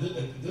 and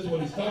this is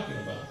what he's talking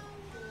about.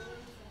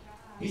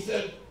 He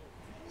said,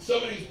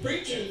 some of these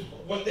preachers,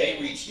 when they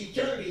reached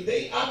eternity,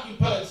 they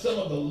occupied some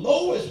of the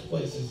lowest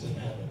places in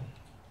heaven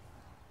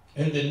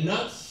and did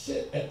not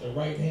sit at the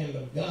right hand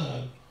of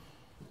God.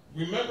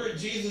 Remember,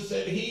 Jesus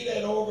said, he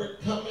that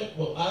overcometh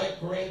will I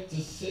grant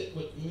to sit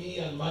with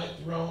me on my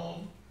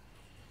throne,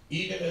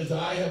 even as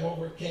I have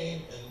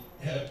overcame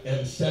and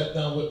have sat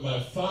down with my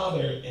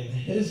Father in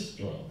his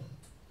throne.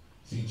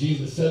 See,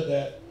 Jesus said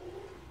that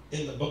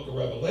in the book of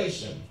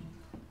Revelation.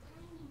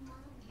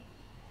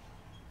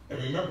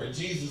 And remember,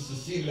 Jesus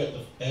is seated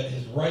at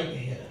his right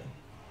hand.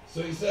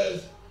 So he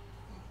says,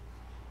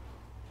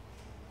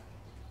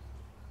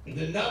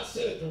 did not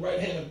sit at the right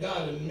hand of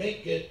God and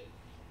make it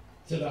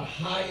to the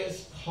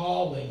highest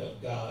calling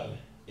of God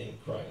in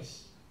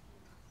Christ.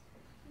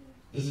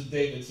 This is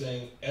David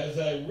saying, as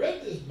I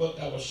read this book,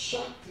 I was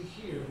shocked to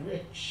hear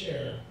Rick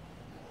share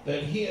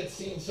that he had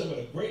seen some of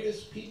the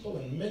greatest people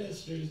and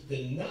ministers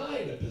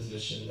denied a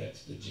position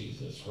next to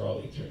Jesus for all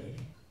eternity.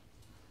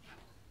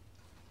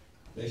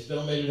 They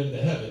still made it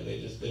into heaven. They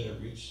just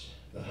didn't reach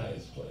the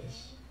highest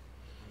place.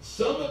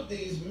 Some of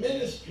these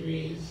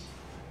ministries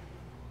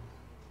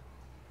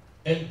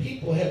and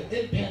people have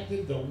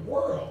impacted the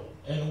world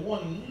and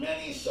won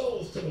many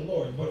souls to the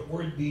Lord, but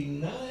were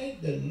denied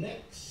the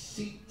next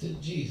seat to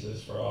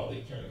Jesus for all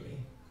eternity.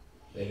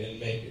 They didn't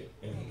make it,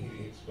 and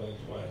he explains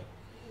why.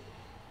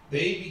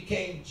 They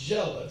became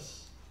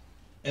jealous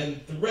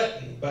and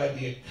threatened by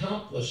the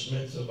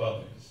accomplishments of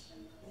others.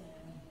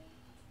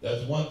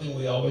 That's one thing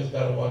we always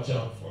got to watch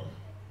out for.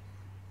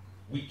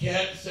 We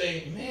can't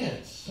say,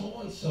 man,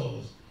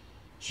 so-and-so's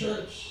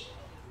church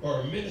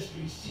or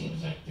ministry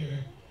seems like they're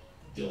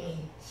doing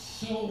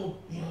so,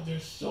 they're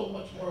so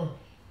much more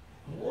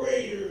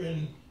greater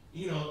and,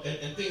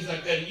 and things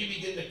like that. And you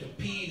begin to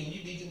compete and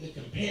you begin to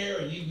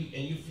compare and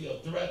you feel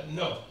threatened.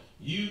 No,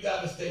 you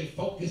got to stay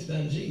focused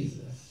on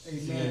Jesus.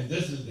 Amen. See, and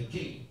this is the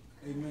key.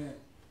 Amen.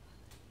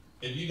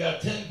 If you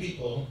got 10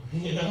 people,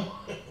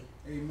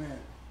 Amen.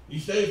 You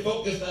stay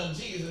focused on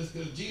Jesus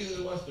because Jesus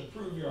wants to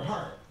prove your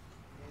heart.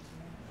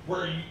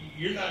 Where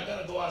you're not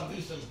going to go out and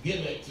do some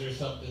gimmicks or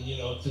something,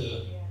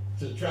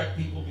 to attract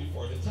people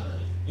before the time.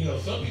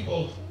 Some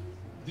people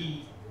do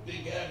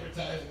big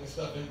advertising and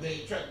stuff, and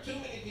they attract too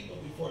many people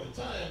before the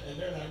time, and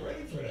they're not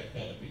ready for that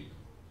kind of people.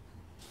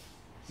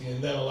 See,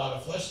 and then a lot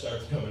of flesh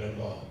starts coming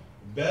involved.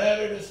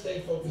 Better to stay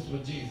focused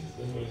with Jesus.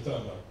 That's what he's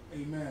talking about.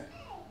 Amen.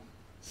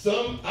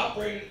 Some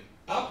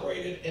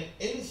operated in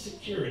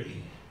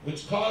insecurity,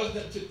 which caused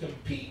them to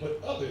compete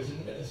with others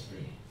in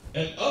ministry.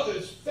 And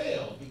others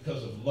failed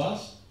because of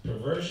lust,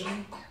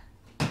 perversion.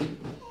 Now,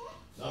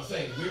 I'm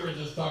saying we were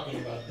just talking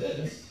about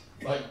this,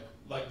 like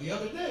the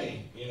other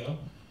day, Yeah.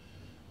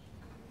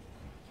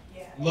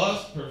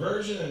 Lust,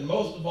 perversion, and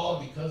most of all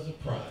because of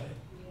pride.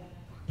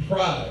 Yeah.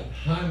 Pride,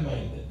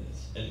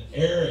 high-mindedness, and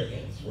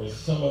arrogance, were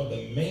some of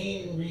the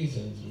main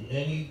reasons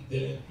many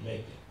didn't make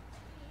it.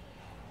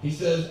 He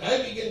says,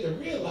 I begin to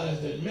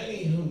realize that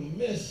many who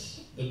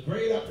miss the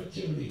great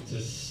opportunity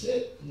to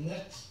sit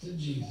next to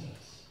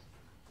Jesus.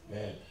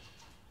 Man,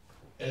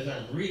 as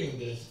I'm reading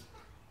this,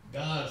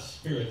 God's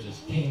Spirit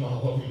just came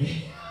all over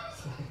me.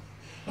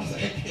 I was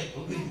like, I can't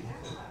believe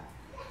it.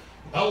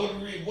 I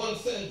would read one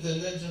sentence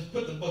and then just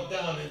put the book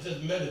down and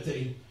just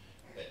meditate.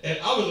 And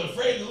I was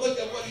afraid to look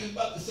at what he was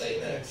about to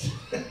say next.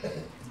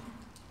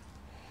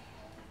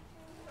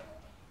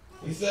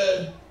 He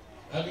said,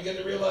 I began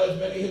to realize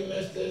many who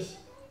missed this,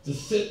 to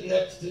sit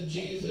next to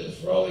Jesus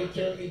for all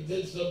eternity,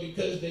 did so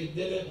because they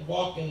didn't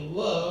walk in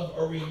love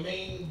or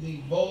remain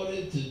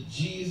devoted to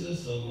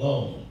Jesus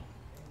alone.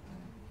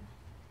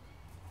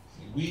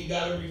 See, we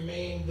got to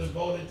remain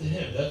devoted to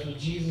him. That's what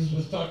Jesus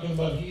was talking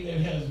about. He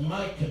that has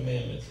my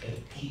commandments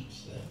and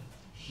keeps them.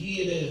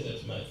 He it is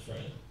that's my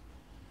friend.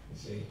 You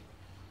see?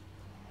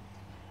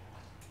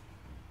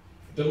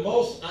 The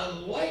most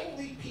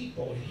unlikely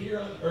people here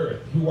on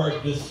earth who are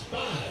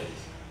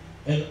despised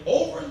and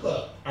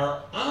overlooked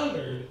are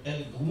honored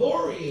and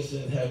glorious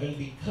in heaven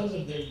because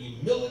of their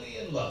humility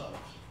and love.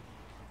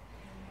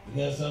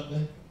 Isn't that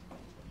something?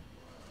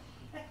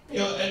 You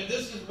know, and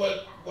this is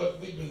what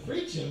we've been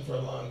preaching for a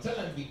long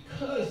time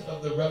because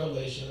of the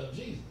revelation of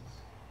Jesus.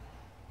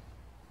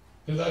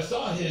 Because I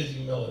saw his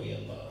humility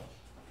and love.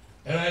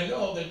 And I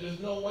know that there's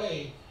no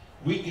way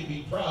we could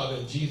be proud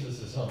and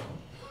Jesus is humble.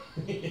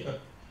 You know,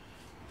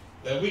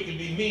 that we could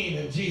be mean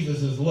and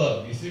Jesus is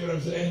love. You see what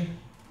I'm saying?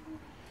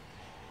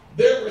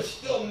 There were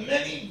still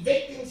many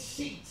vacant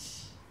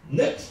seats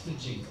next to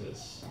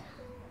Jesus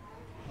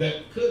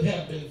that could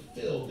have been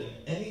filled in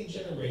any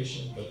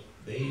generation, but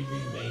they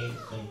remained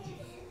empty.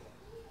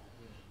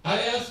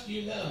 I ask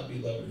you now,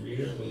 beloved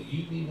reader, will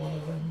you be one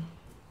of them?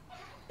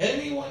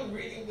 Anyone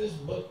reading this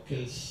book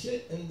can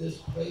sit in this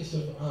place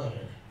of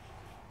honor,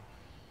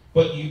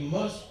 but you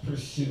must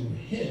pursue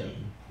him,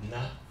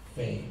 not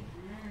fame,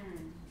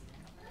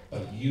 a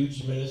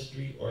huge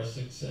ministry or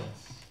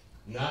success.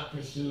 Not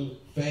pursue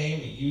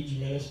fame, a huge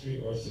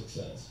ministry, or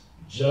success.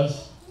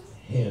 Just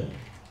him.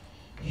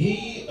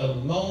 He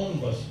alone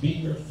must be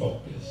your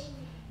focus.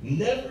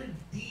 Never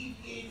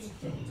deviating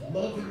from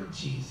loving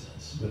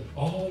Jesus with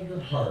all your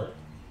heart,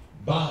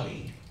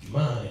 body,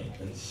 mind,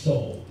 and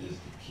soul is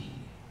the key.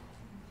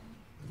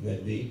 Isn't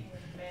that deep?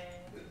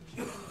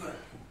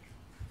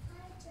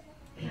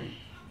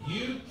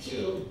 You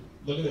too,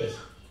 look at this,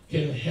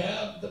 can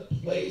have the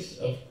place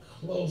of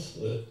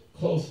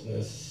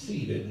closeness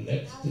seated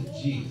next to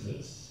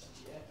Jesus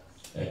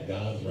at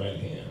God's right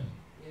hand.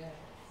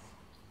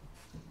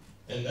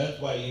 And that's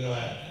why, you know,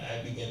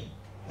 I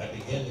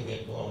begin to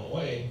get blown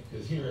away,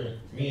 because here,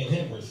 me and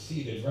him were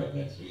seated right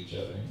next to each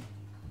other,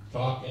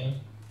 talking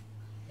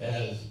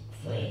as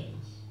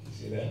friends. You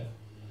see that?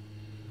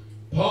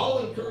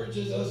 Paul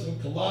encourages us in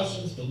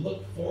Colossians to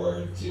look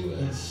forward to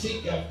and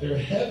seek after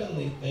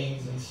heavenly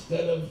things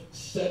instead of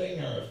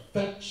setting our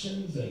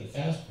affections and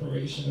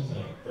aspirations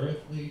on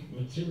earthly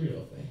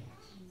material things.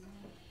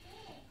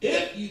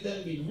 If you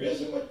then be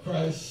risen with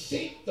Christ,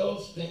 seek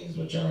those things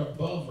which are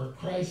above, where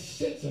Christ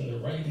sits on the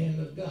right hand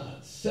of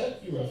God.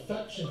 Set your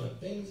affection on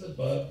things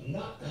above,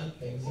 not on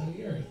things on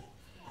the earth.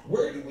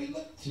 Where do we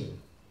look to?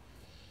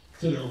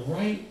 To the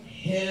right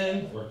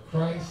hand where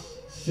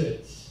Christ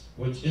sits,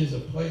 which is a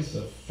place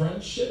of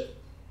friendship.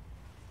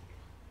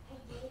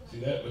 See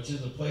that? Which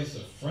is a place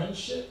of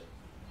friendship,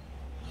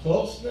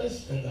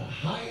 closeness, and the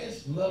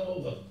highest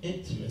level of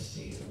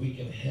intimacy that we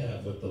can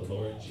have with the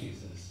Lord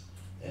Jesus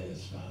and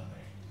his Father.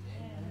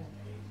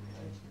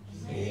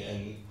 See,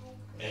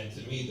 and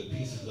to me, the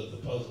pieces of the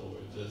puzzle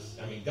were just,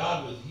 I mean,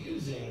 God was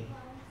using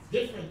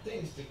different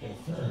things to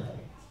confirm.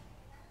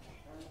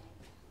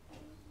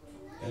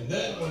 And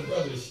then when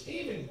Brother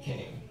Stephen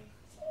came,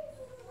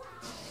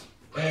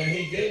 and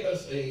he gave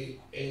us a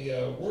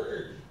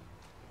word.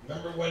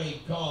 Remember when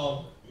he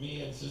called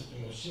me and Sister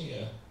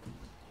Moshia?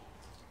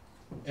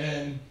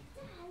 And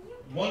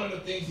one of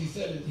the things he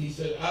said is, he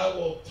said, I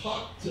will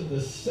talk to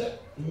the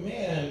set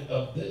man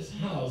of this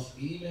house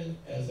even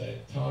as I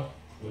talked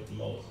with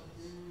Moses.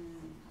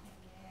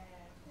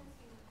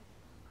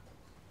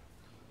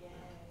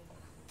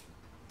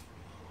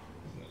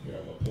 Here,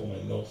 I'm going to pull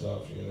my notes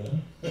off here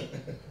now.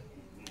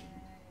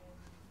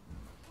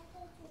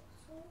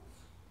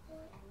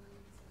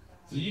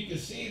 So you can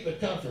see the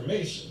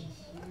confirmations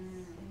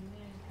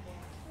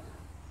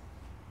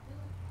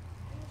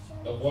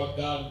of what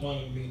God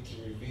wanted me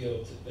to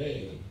reveal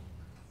today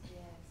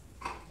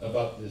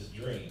about this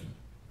dream.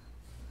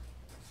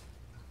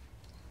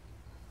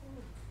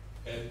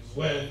 And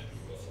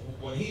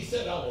when he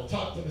said, I will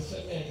talk to the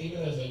set man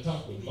even as I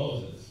talked with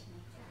Moses,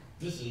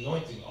 this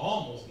anointing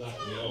almost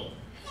knocked me over.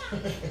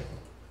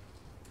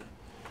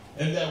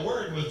 And that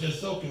word was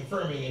just so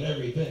confirming in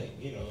everything,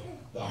 you know.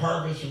 The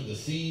harvest from the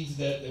seeds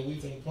that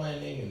we've been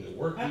planting and the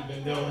work we've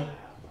been doing.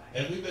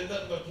 And we've been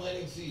nothing but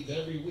planting seeds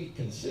every week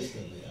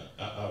consistently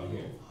out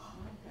here.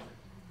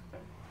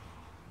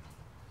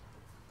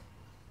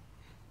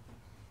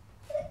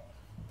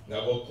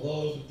 Now we'll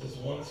close with this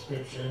one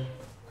scripture.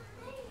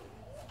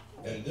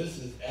 And this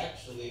is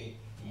actually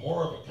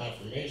more of a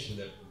confirmation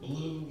that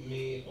blew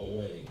me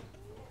away.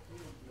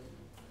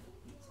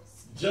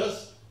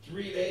 Just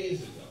 3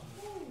 days ago,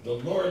 the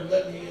Lord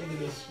led me into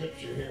this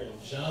scripture here in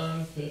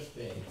John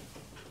 15.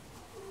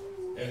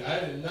 And I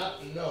did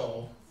not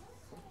know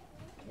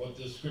what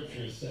this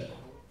scripture said.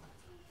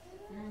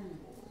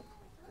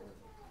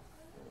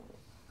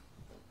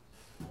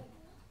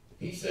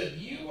 He said,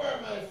 "You are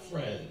my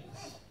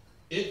friends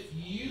if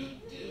you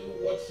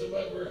do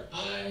whatsoever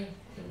I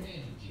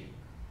command you.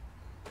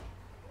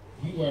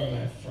 You are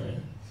my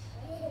friends.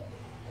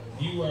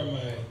 You are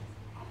my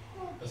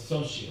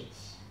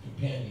associates,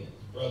 companions,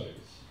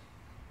 brothers.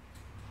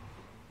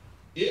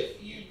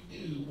 If you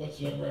do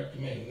whatsoever I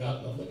command you."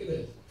 Now look at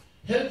this.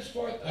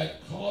 "Henceforth I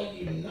call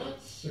you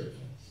not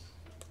servants,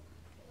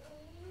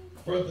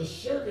 for the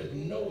servant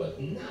knoweth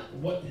not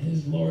what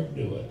his Lord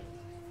doeth.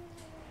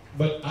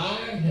 But I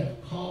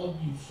have called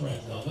you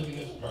friends." Now look at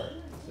this part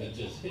that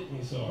just hit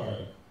me so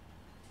hard.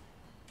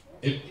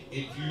 If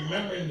you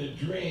remember in the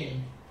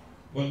dream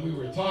when we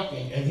were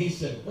talking, and he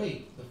said,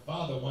 "Wait, the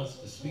Father wants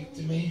to speak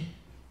to me."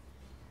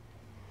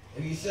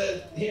 And he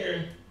said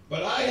here,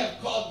 "But I have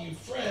called you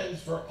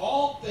friends, for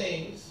all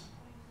things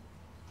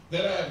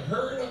that I have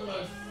heard of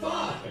my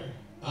Father,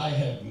 I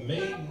have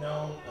made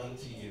known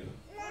unto you."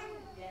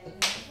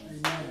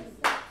 Amen.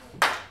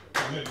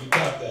 I mean, you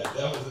got that.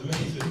 That was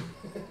amazing.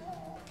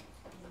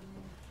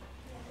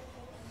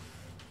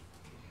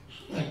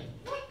 Like,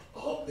 what?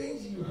 All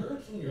things you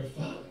heard from your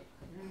Father?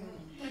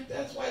 Like,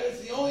 that's why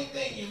that's the only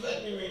thing you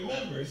let me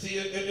remember. See,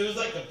 it was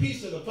like a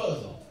piece of the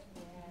puzzle.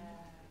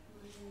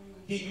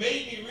 He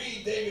made me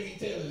read David E.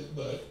 Taylor's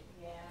book.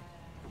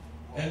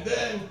 And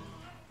then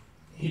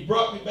he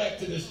brought me back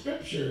to the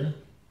scripture.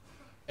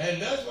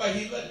 And that's why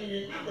he let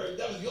me remember.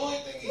 That was the only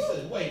thing he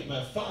said. Wait,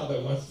 my Father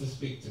wants to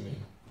speak to me.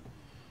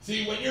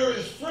 See, when you're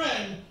his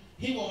friend,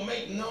 he will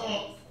make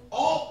known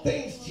all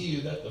things to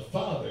you that the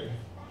Father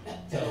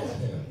tells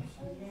him.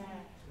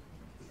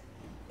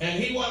 And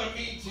he wanted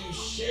me to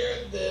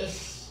share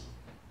this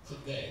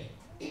today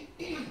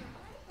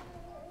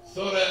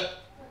so that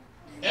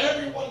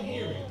everyone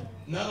hearing,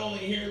 not only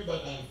here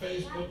but on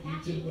Facebook,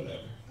 YouTube,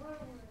 whatever,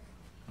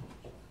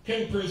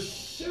 can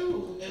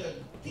pursue in a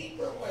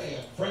deeper way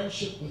a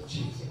friendship with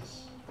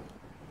Jesus.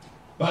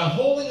 By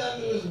holding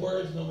on to his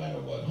words no matter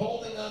what.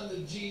 Holding on to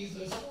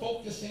Jesus,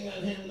 focusing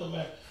on him no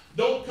matter.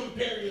 Don't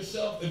compare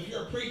yourself. If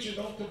you're a preacher,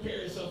 don't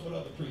compare yourself with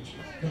other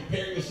preachers.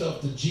 Compare yourself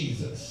to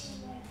Jesus.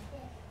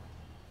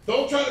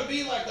 Don't try to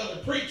be like other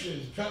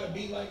preachers. Try to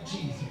be like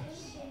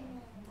Jesus.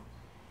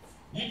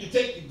 You can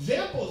take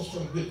examples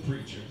from good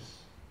preachers.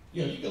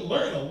 You know, you can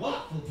learn a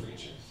lot from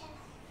preachers.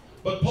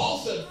 But Paul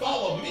said,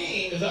 "Follow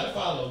me as I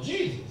follow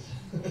Jesus."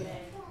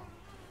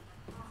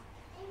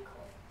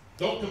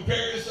 Don't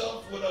compare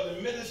yourself with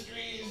other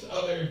ministries,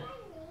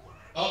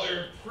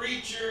 other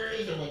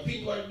preachers, or what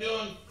people are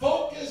doing.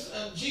 Focus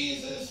on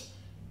Jesus.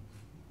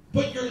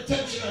 Put your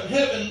attention on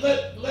heaven.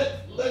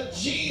 Let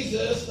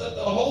Jesus, let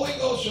the Holy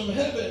Ghost from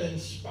heaven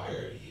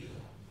inspire you.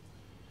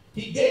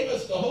 He gave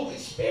us the Holy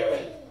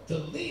Spirit to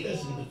lead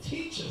us and to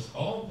teach us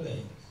all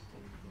things.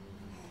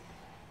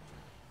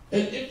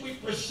 And if we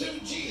pursue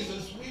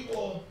Jesus, we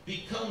will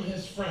become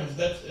his friends.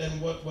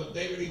 And what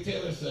David E.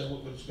 Taylor said,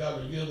 which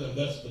God revealed to him,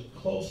 that's the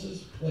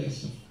closest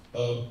place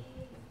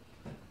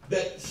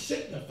that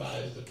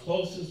signifies the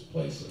closest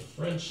place of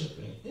friendship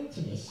and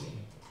intimacy.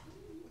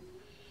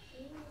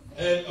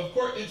 And of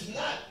course, it's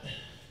not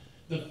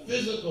the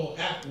physical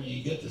act where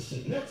you get to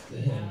sit next to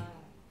him.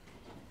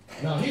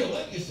 Now, he'll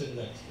let you sit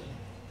next to him.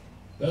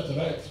 That's what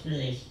I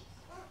experienced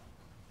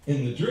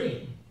in the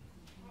dream.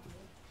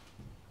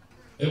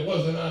 It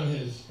wasn't on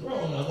his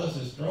throne, unless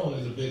his throne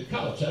is a big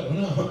couch. I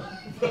don't know.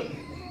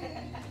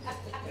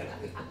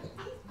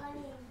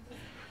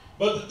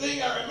 But the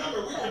thing I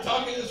remember, we were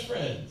talking as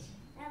friends.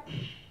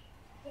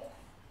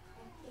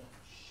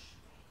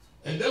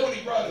 And then when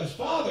he brought his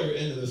Father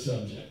into the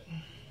subject,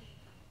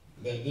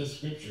 then this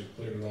scripture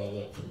cleared it all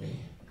up for me.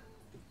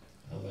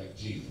 I was like,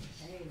 Jesus,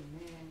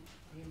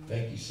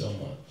 thank you so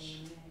much.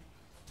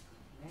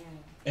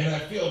 And I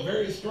feel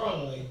very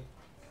strongly,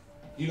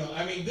 you know,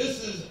 I mean,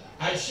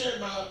 I shared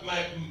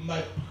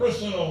my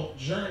personal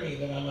journey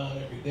that I'm on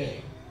every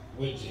day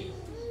with Jesus.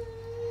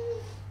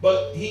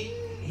 But he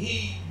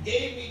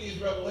gave me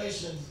these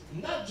revelations,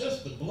 not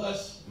just to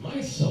bless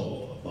my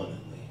soul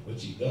abundantly,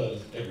 which he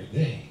does every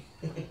day,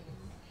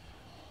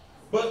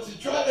 but to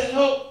try to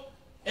help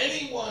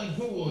anyone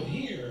who will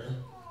hear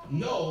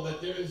know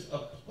that there is a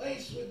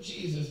place with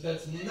Jesus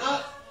that's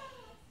not,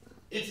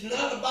 it's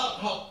not about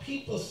how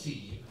people see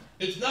you.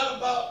 It's not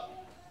about,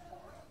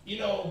 you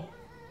know,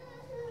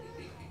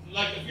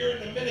 like if you're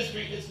in the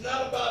ministry, it's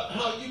not about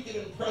how you can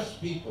impress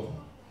people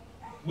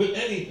with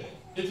anything.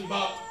 It's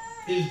about,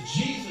 is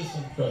Jesus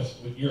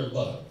impressed with your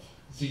love?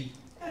 See,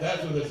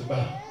 that's what it's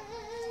about.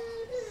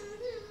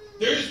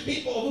 There's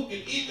people who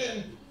can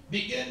even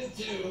begin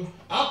to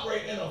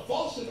operate in a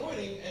false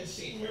anointing and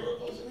see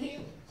miracles and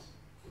healings.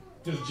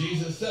 Because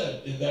Jesus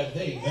said in that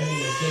day,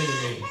 many will say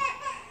to me,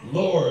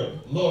 Lord,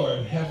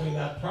 Lord, have we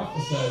not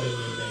prophesied in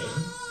your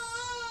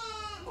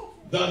name,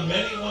 done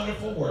many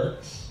wonderful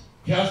works,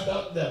 cast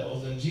out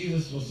devils? And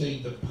Jesus will say,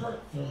 depart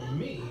from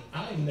me,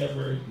 I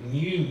never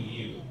knew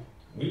you.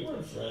 We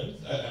weren't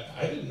friends.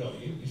 I didn't know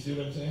you. You see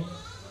what I'm saying?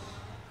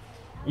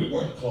 We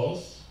weren't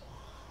close.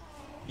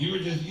 You were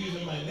just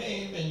using my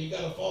name and you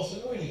got a false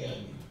anointing on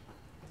you.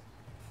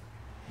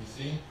 You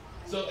see?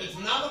 So it's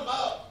not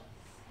about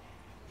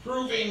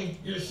proving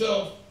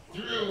yourself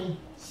through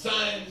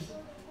signs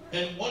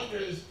and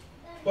wonders,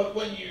 but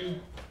when you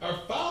are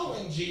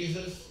following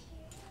Jesus,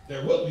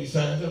 there will be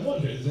signs and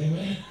wonders.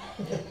 Amen?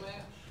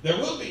 There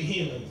will be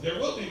healings. There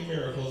will be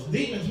miracles.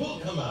 Demons will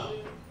come out.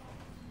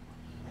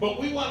 But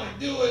we want to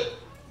do it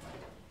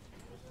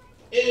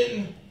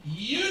in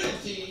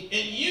unity,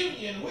 in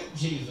union with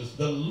Jesus,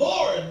 the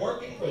Lord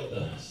working with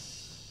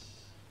us,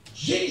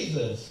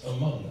 Jesus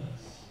among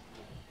us.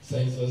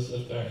 Saints, let's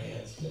lift our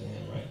hands to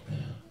him right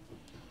now.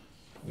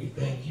 We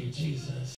thank you, Jesus.